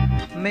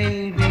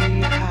may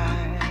be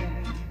high,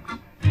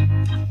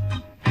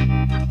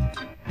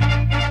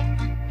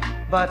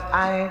 but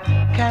I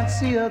can't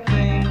see a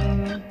thing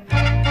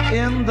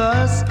in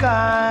the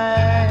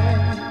sky.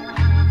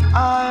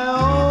 I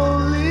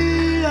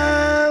only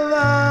have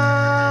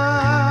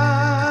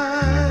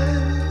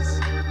eyes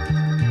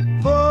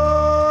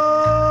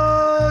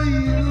for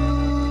you.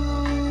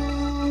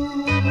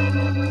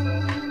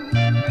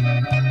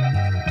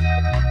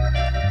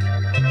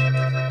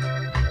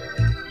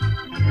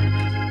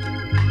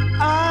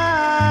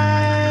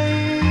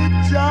 I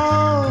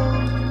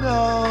don't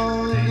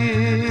know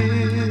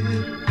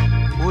if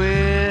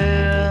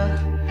we're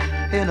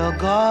in a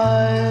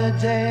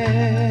garden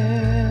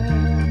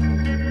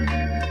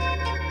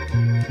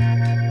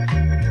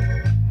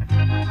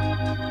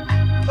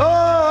or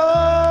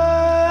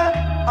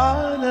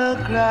on a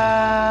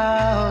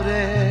crowded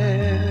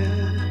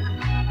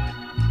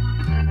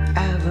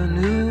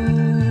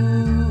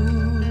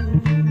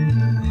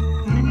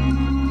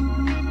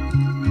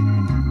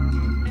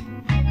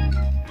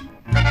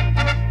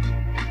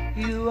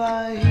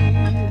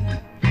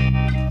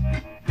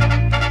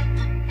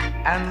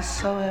and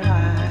so had I.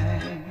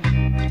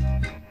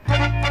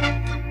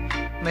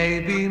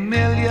 Maybe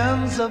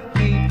millions of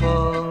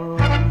people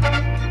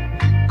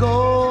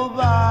go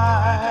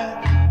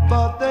by,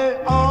 but they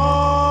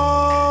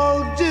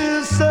all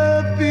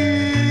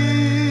disappear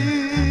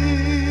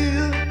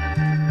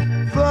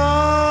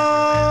from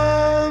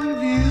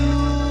view.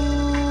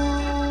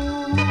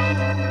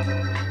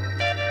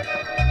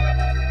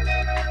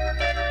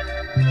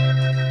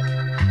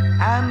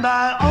 And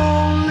I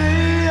only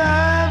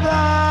have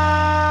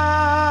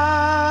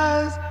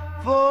eyes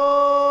for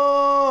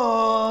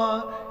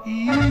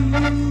you.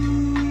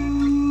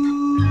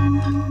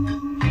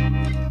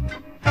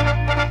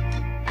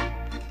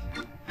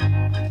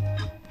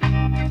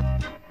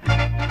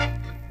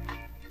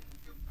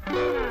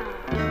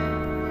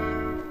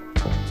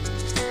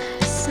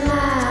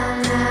 Smile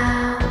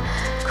now,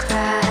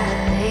 cry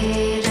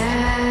later.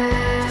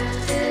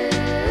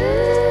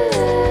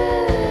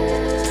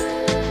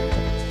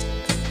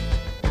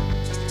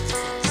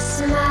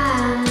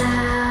 Smile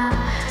now,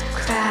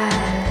 cry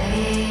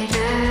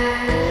later.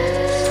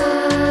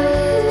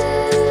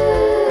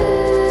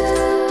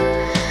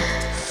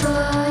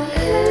 For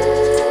you,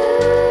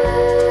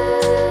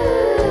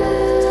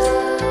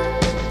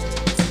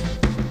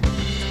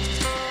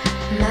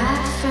 my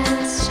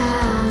friends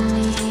tell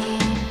me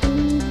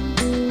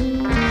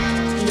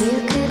you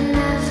could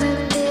never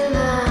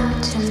belong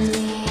to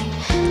me,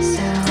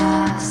 so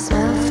I'll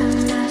smile for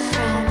my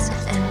friends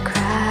and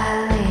cry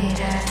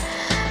later.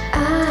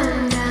 I'm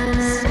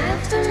gonna smile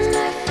for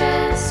my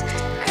friends,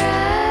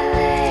 cry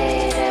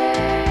later.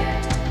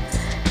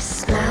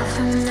 Smile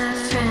for my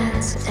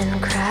friends and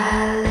cry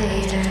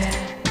later.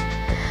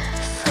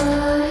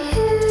 For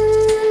you,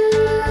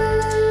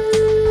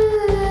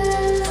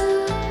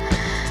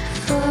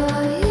 for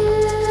you.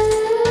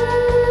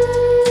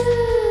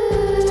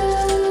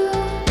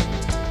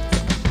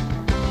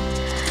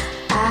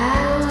 I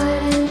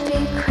wouldn't be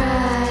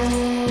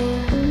crying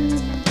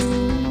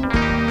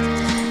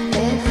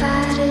if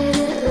I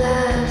didn't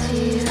love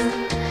you.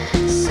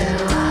 So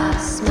I'll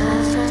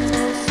smile for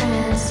my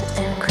friends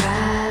and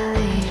cry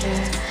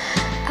later.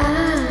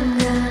 I'm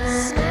gonna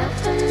smile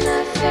for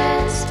my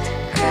friends,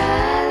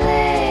 cry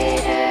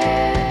later.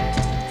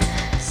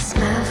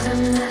 Smile for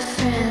my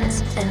friends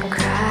and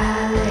cry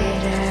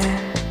later.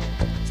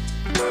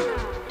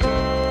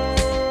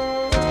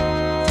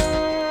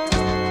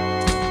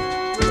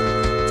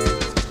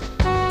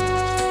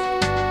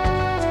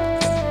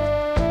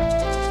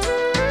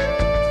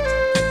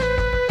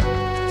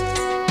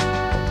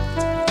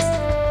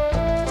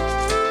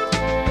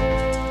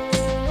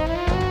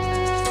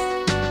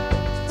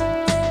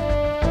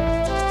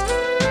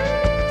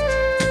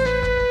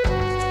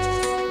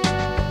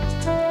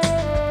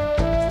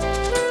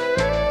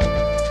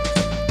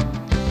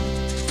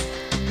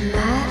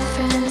 My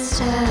friends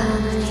tell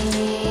me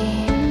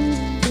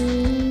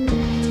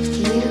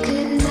you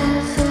could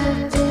never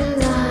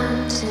belong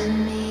to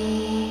me,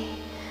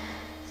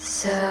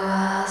 so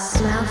I'll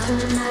smile for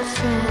my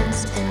friends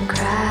and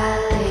cry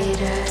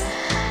later.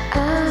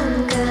 I'm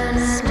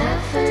gonna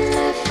smile for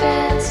my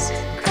friends,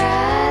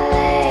 cry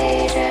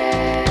later.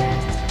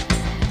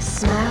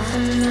 Smile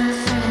for my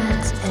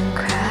friends and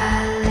cry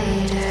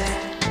later.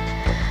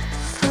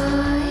 For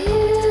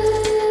you.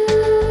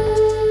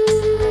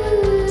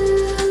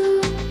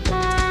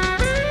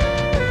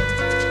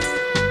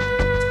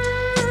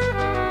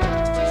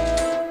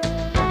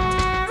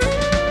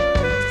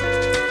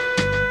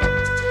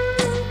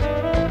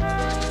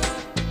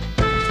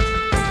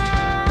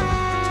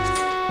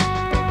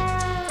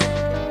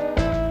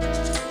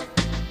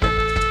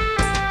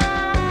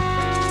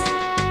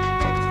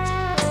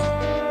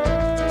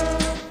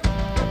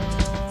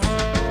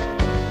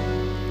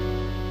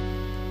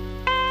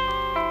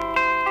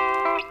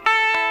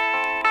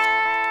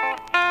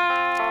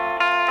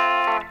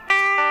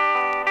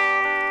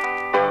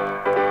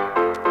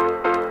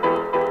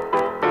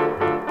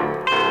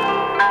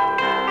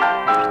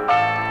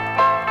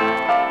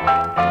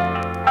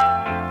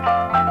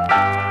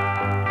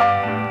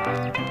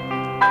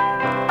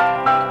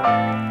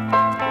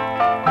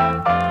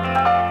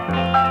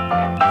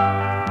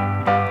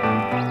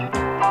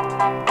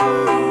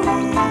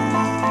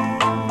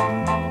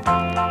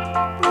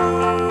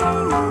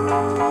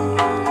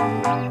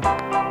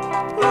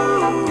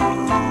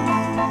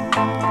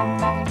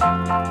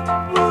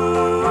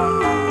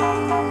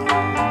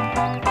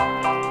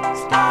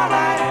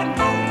 Starlight and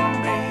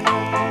moonbeam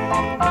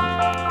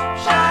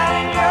shine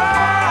in your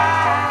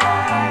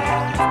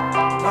eyes,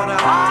 but a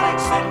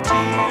heartaches and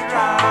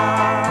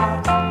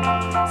teardrops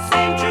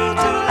sing true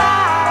to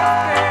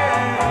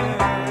life,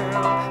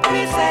 girl.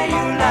 Please say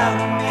you love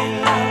me.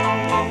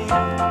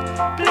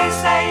 Please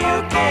say you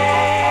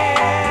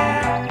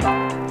care.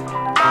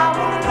 I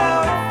wanna know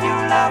if you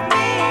love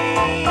me,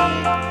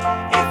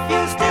 if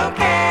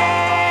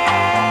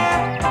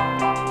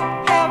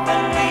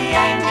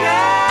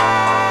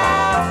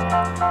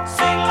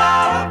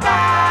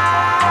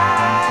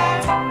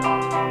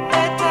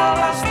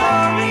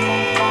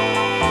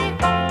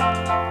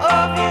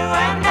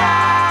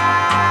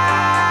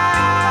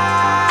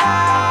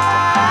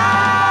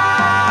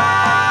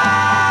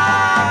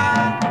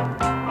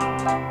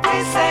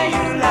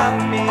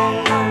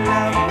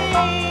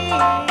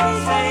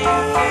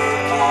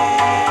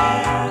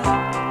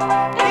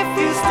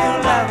you still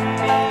love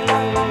me.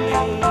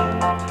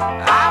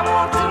 I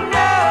want to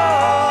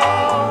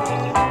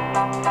know,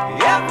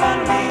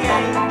 heavenly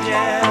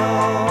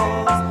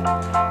angels,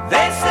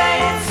 they say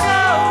it's so,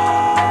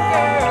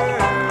 girl.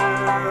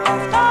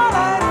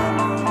 Starlight in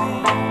the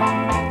rain,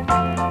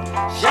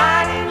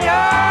 shine in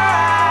your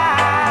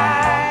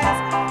eyes,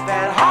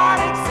 that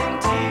heartaches and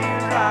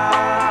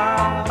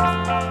teardrops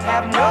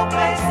have no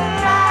place in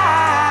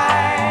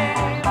life.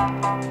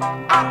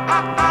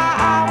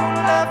 I will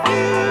love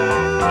you.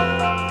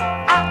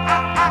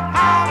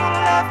 I will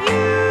love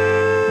you.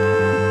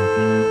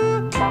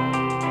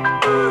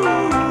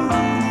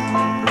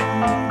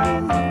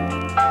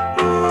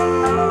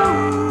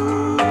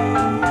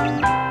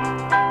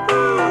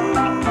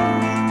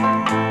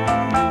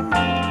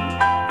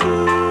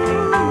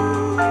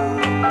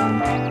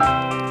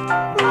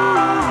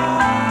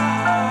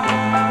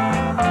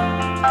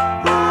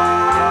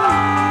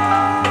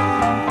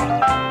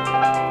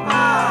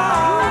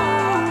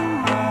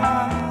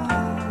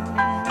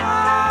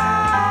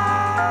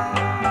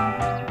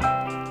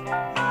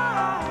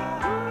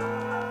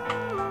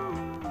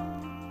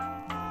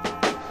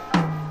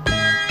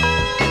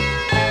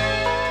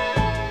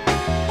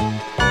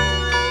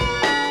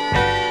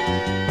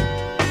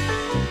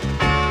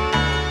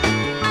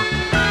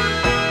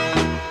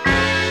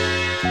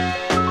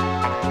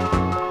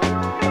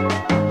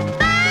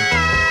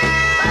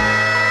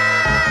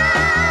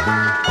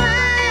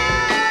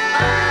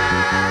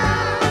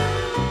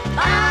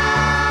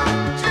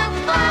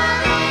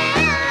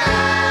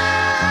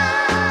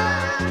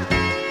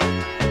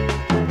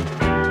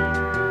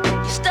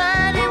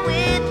 Started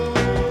with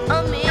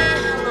a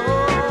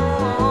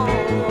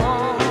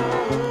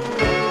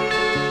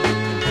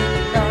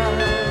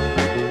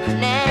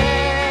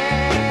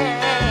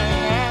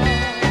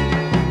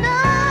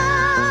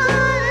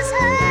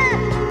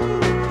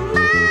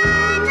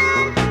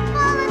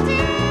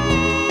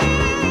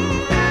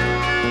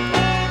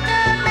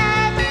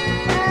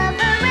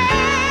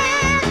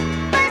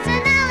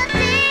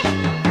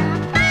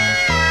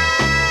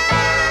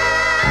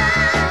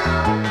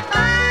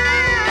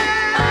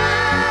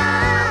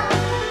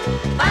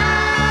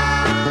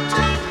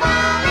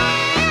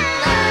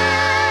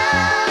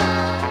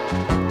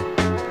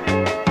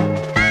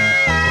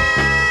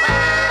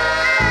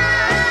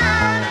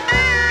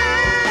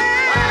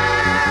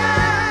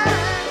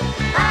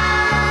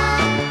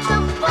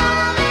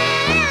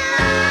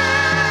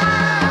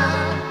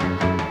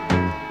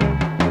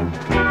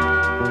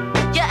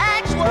You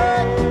ask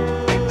what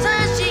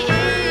turns she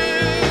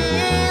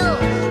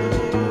is,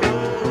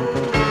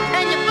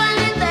 and you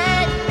find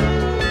that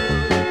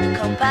you're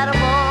compatible.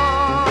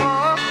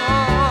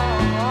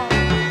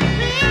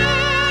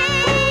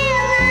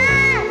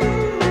 Realize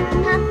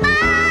how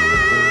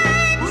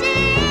fine she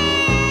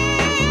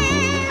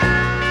is.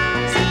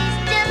 She's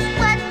just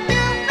what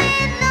you've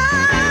been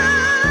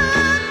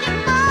looking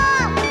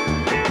for.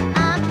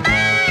 I'm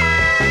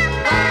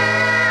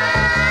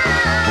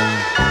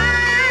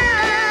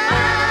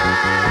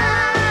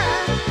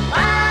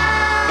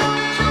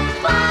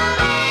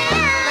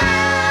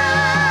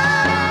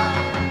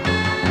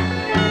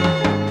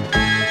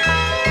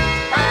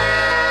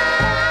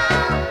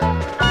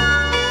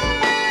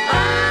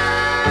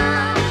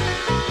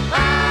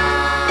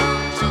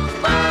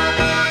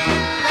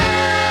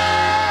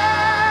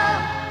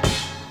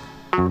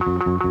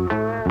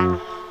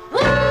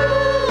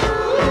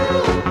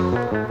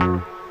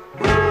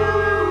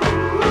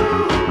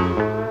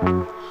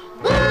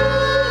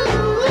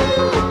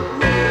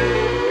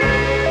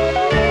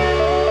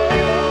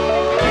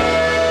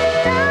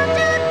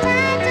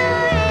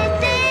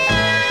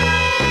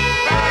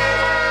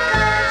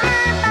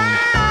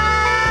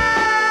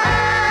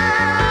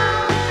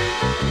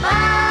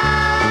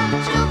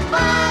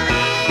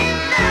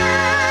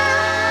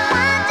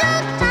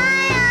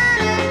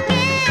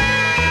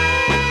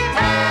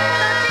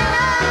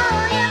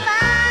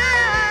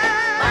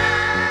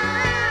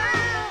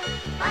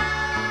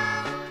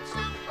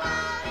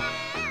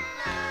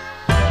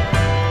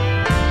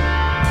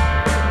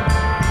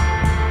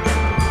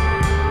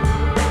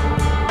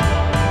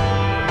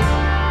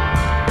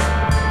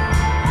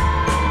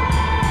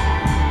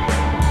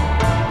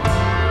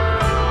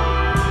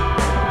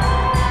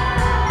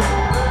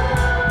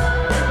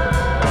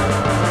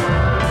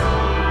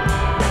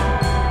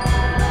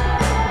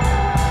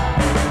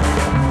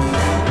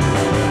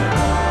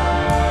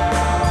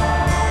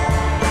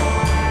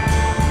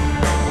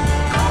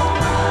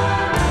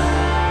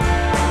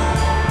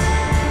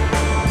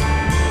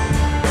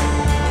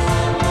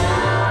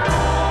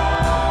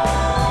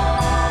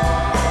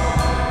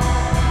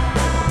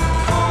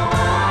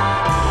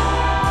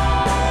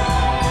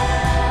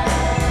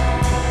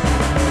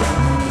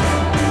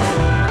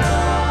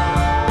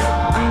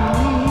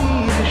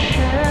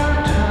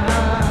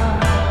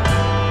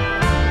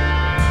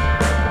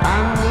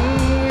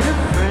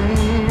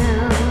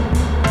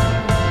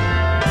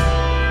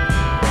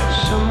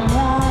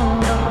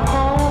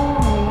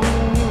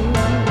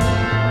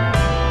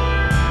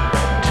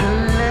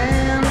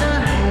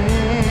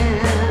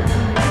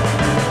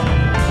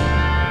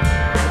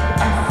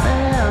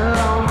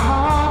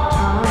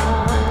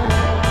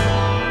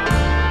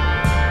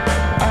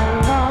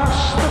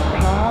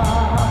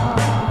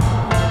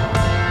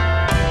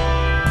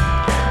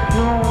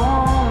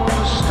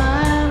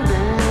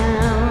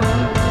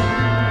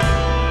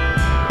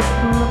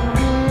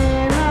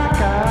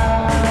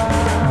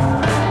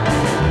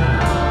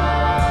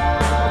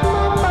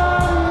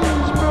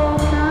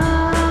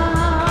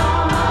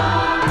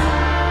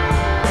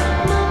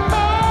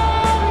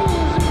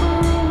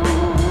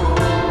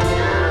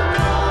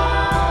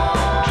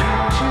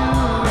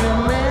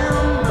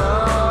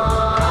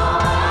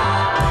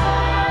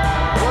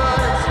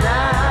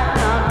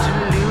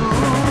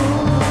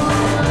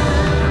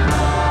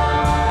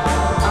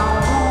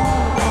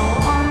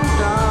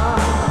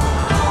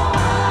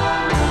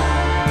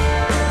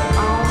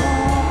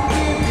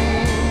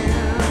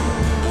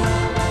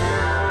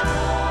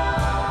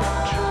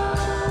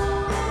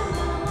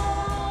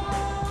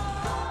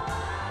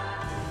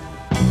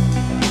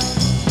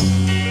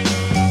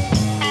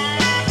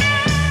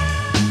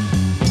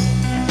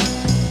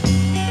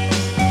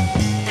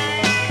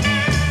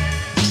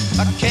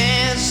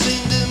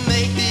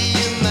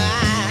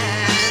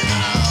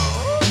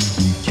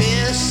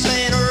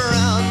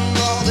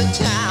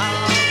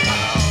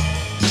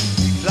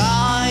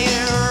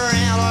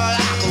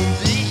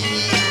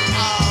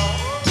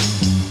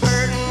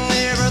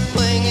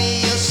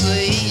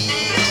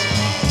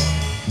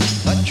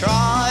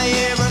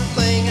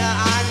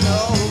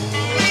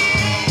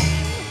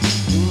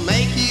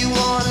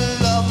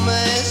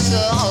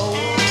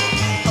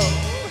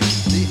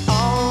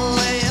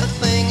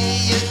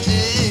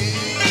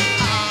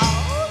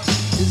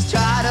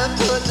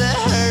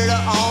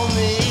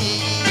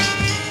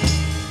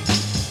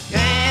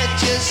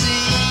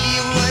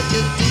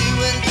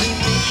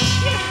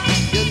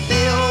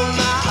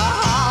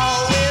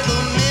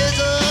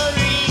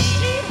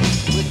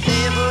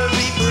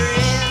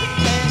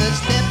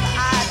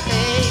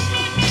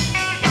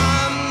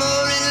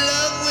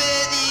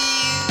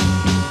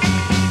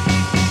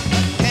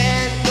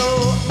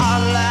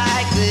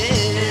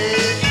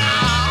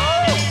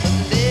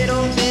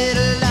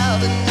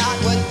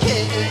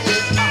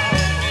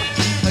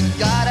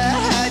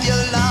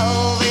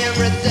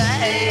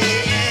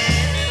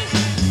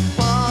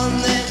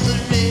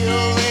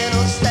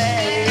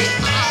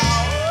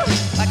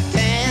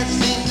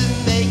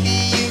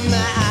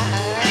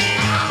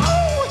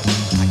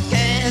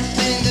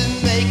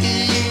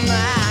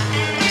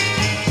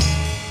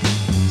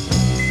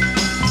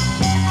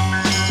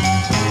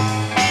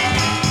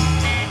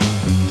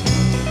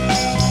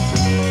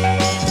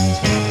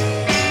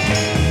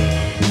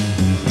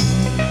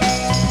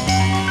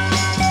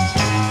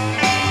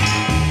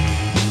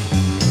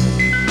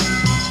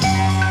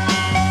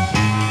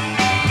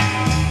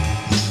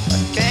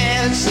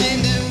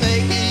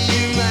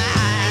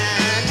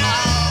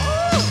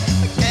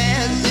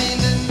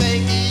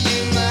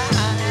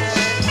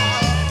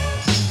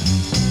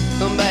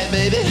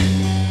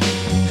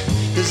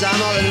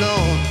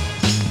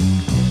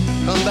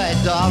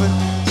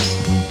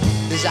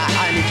Please,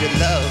 I need your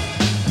love.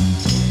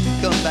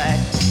 Come back.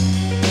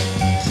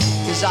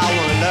 'Cause I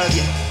wanna love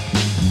you.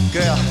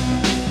 Girl,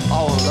 I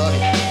wanna love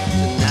you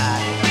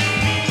tonight.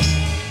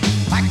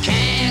 I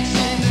can't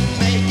seem to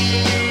make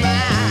you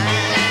mine.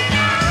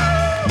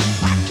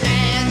 I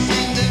can't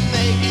seem to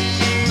make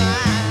you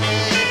mine.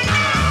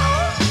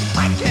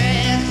 I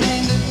can't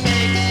seem to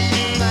make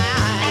you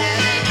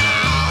mine.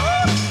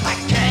 I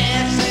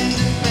can't seem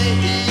to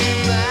make you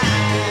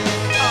mine.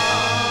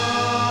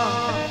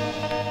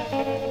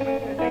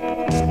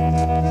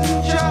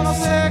 Ya no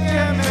sé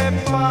qué me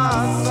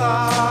pasa,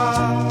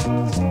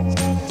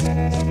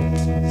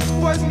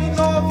 pues mi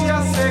novia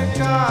se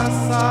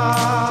casa.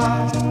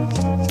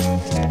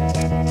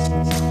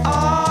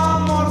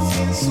 Amor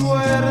sin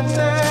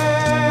suerte.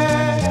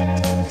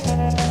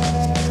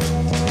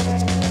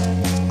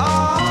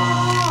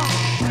 Ah,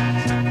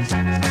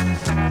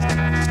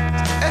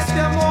 este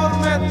amor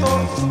me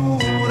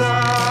tortura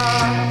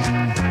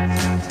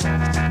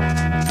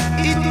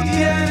y tú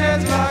tienes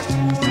la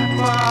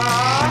culpa.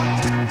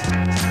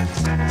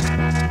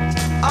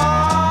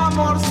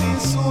 Amor sin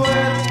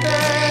suerte,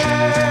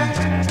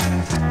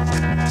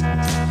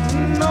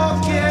 no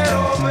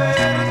quiero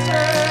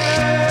verte.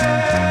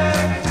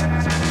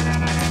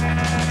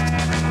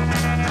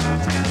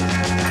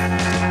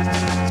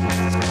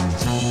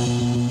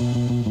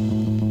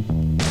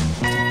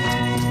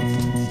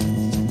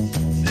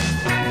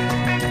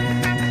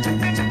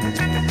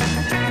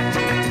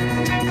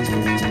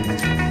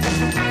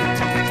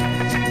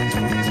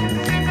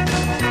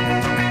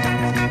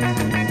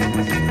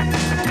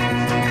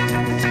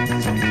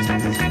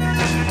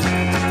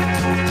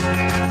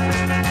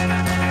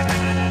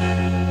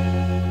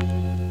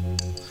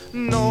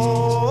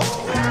 No,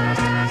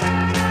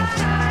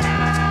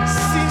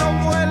 si no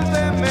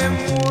vuelve me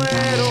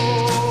muero,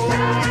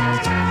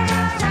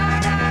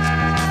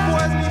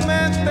 pues mi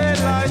mente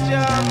la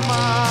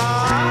llama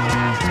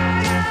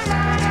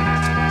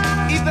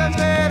y de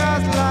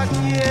veras la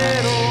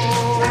quiero.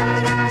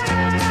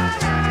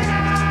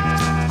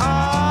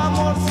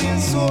 Amor sin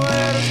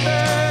suerte,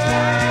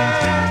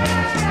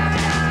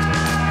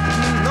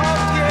 no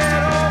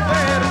quiero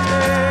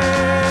verte.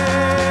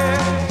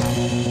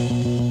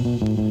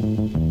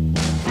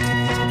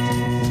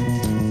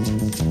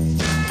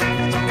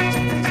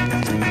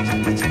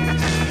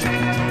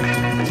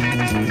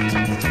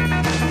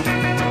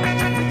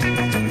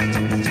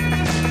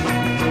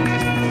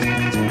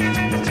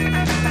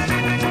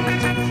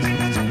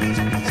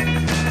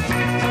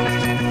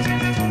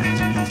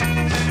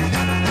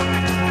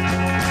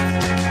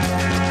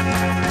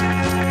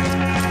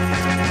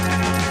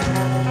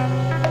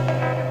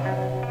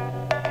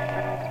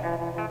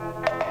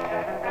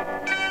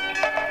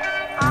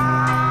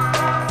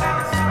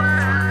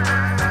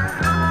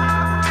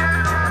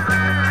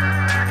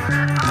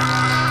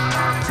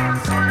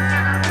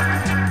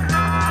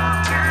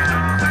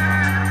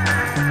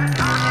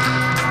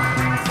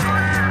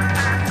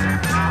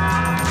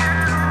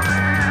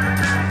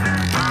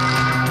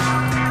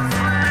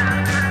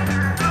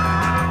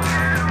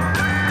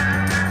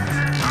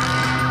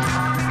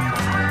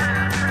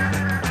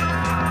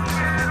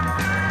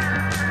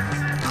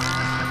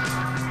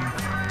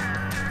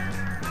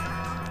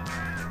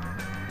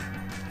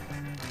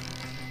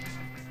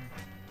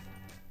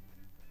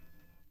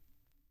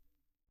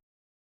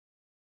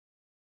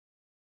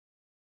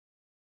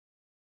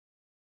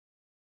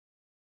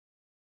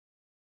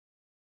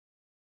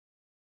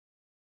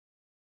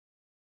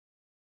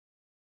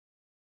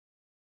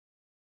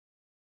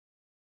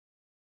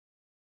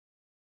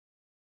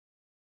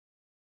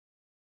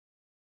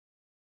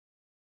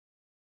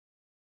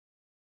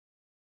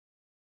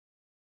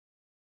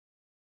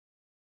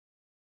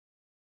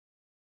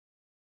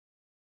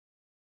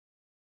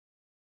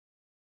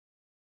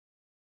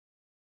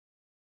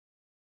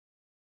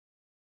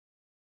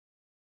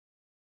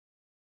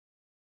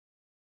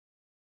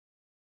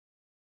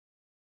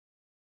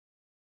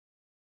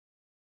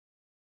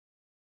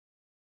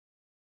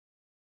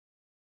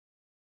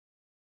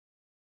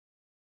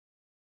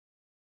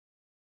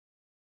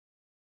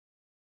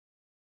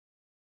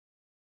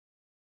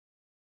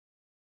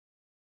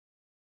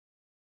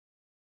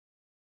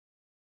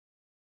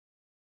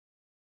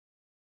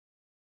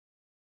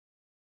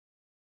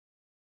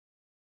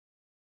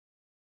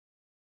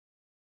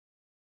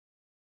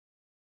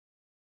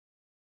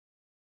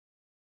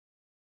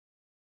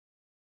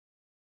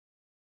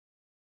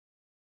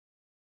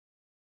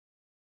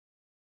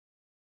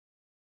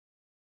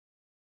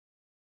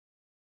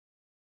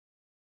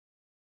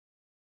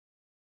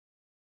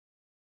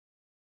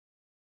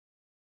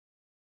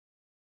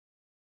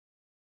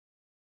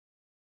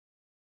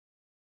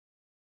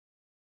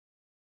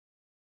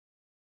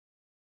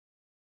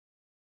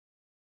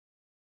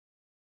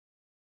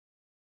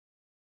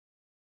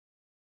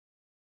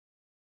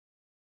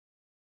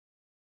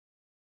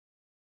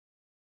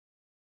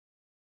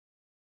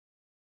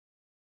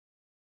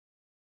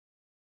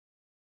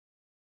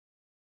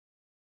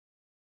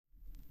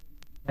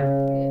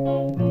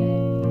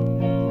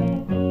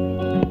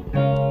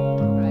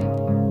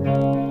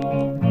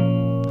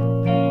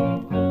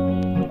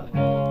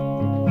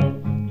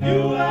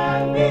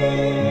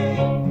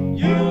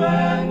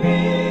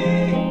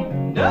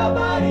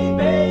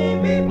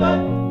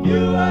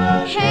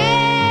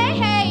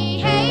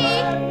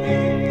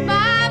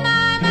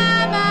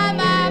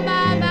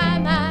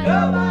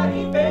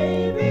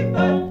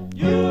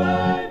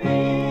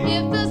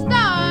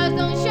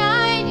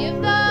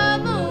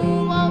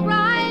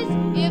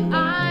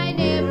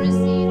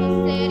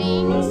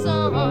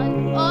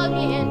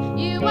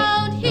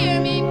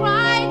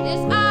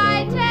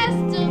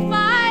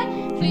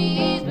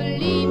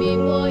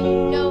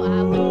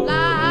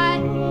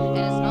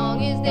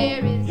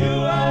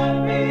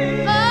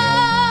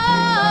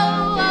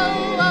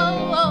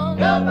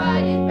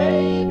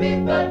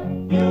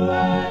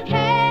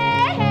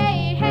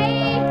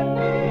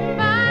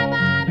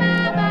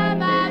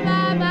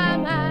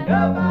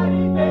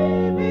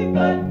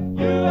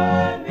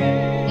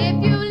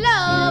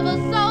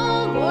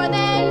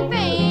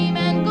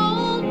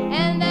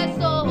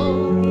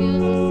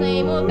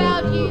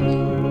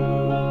 you.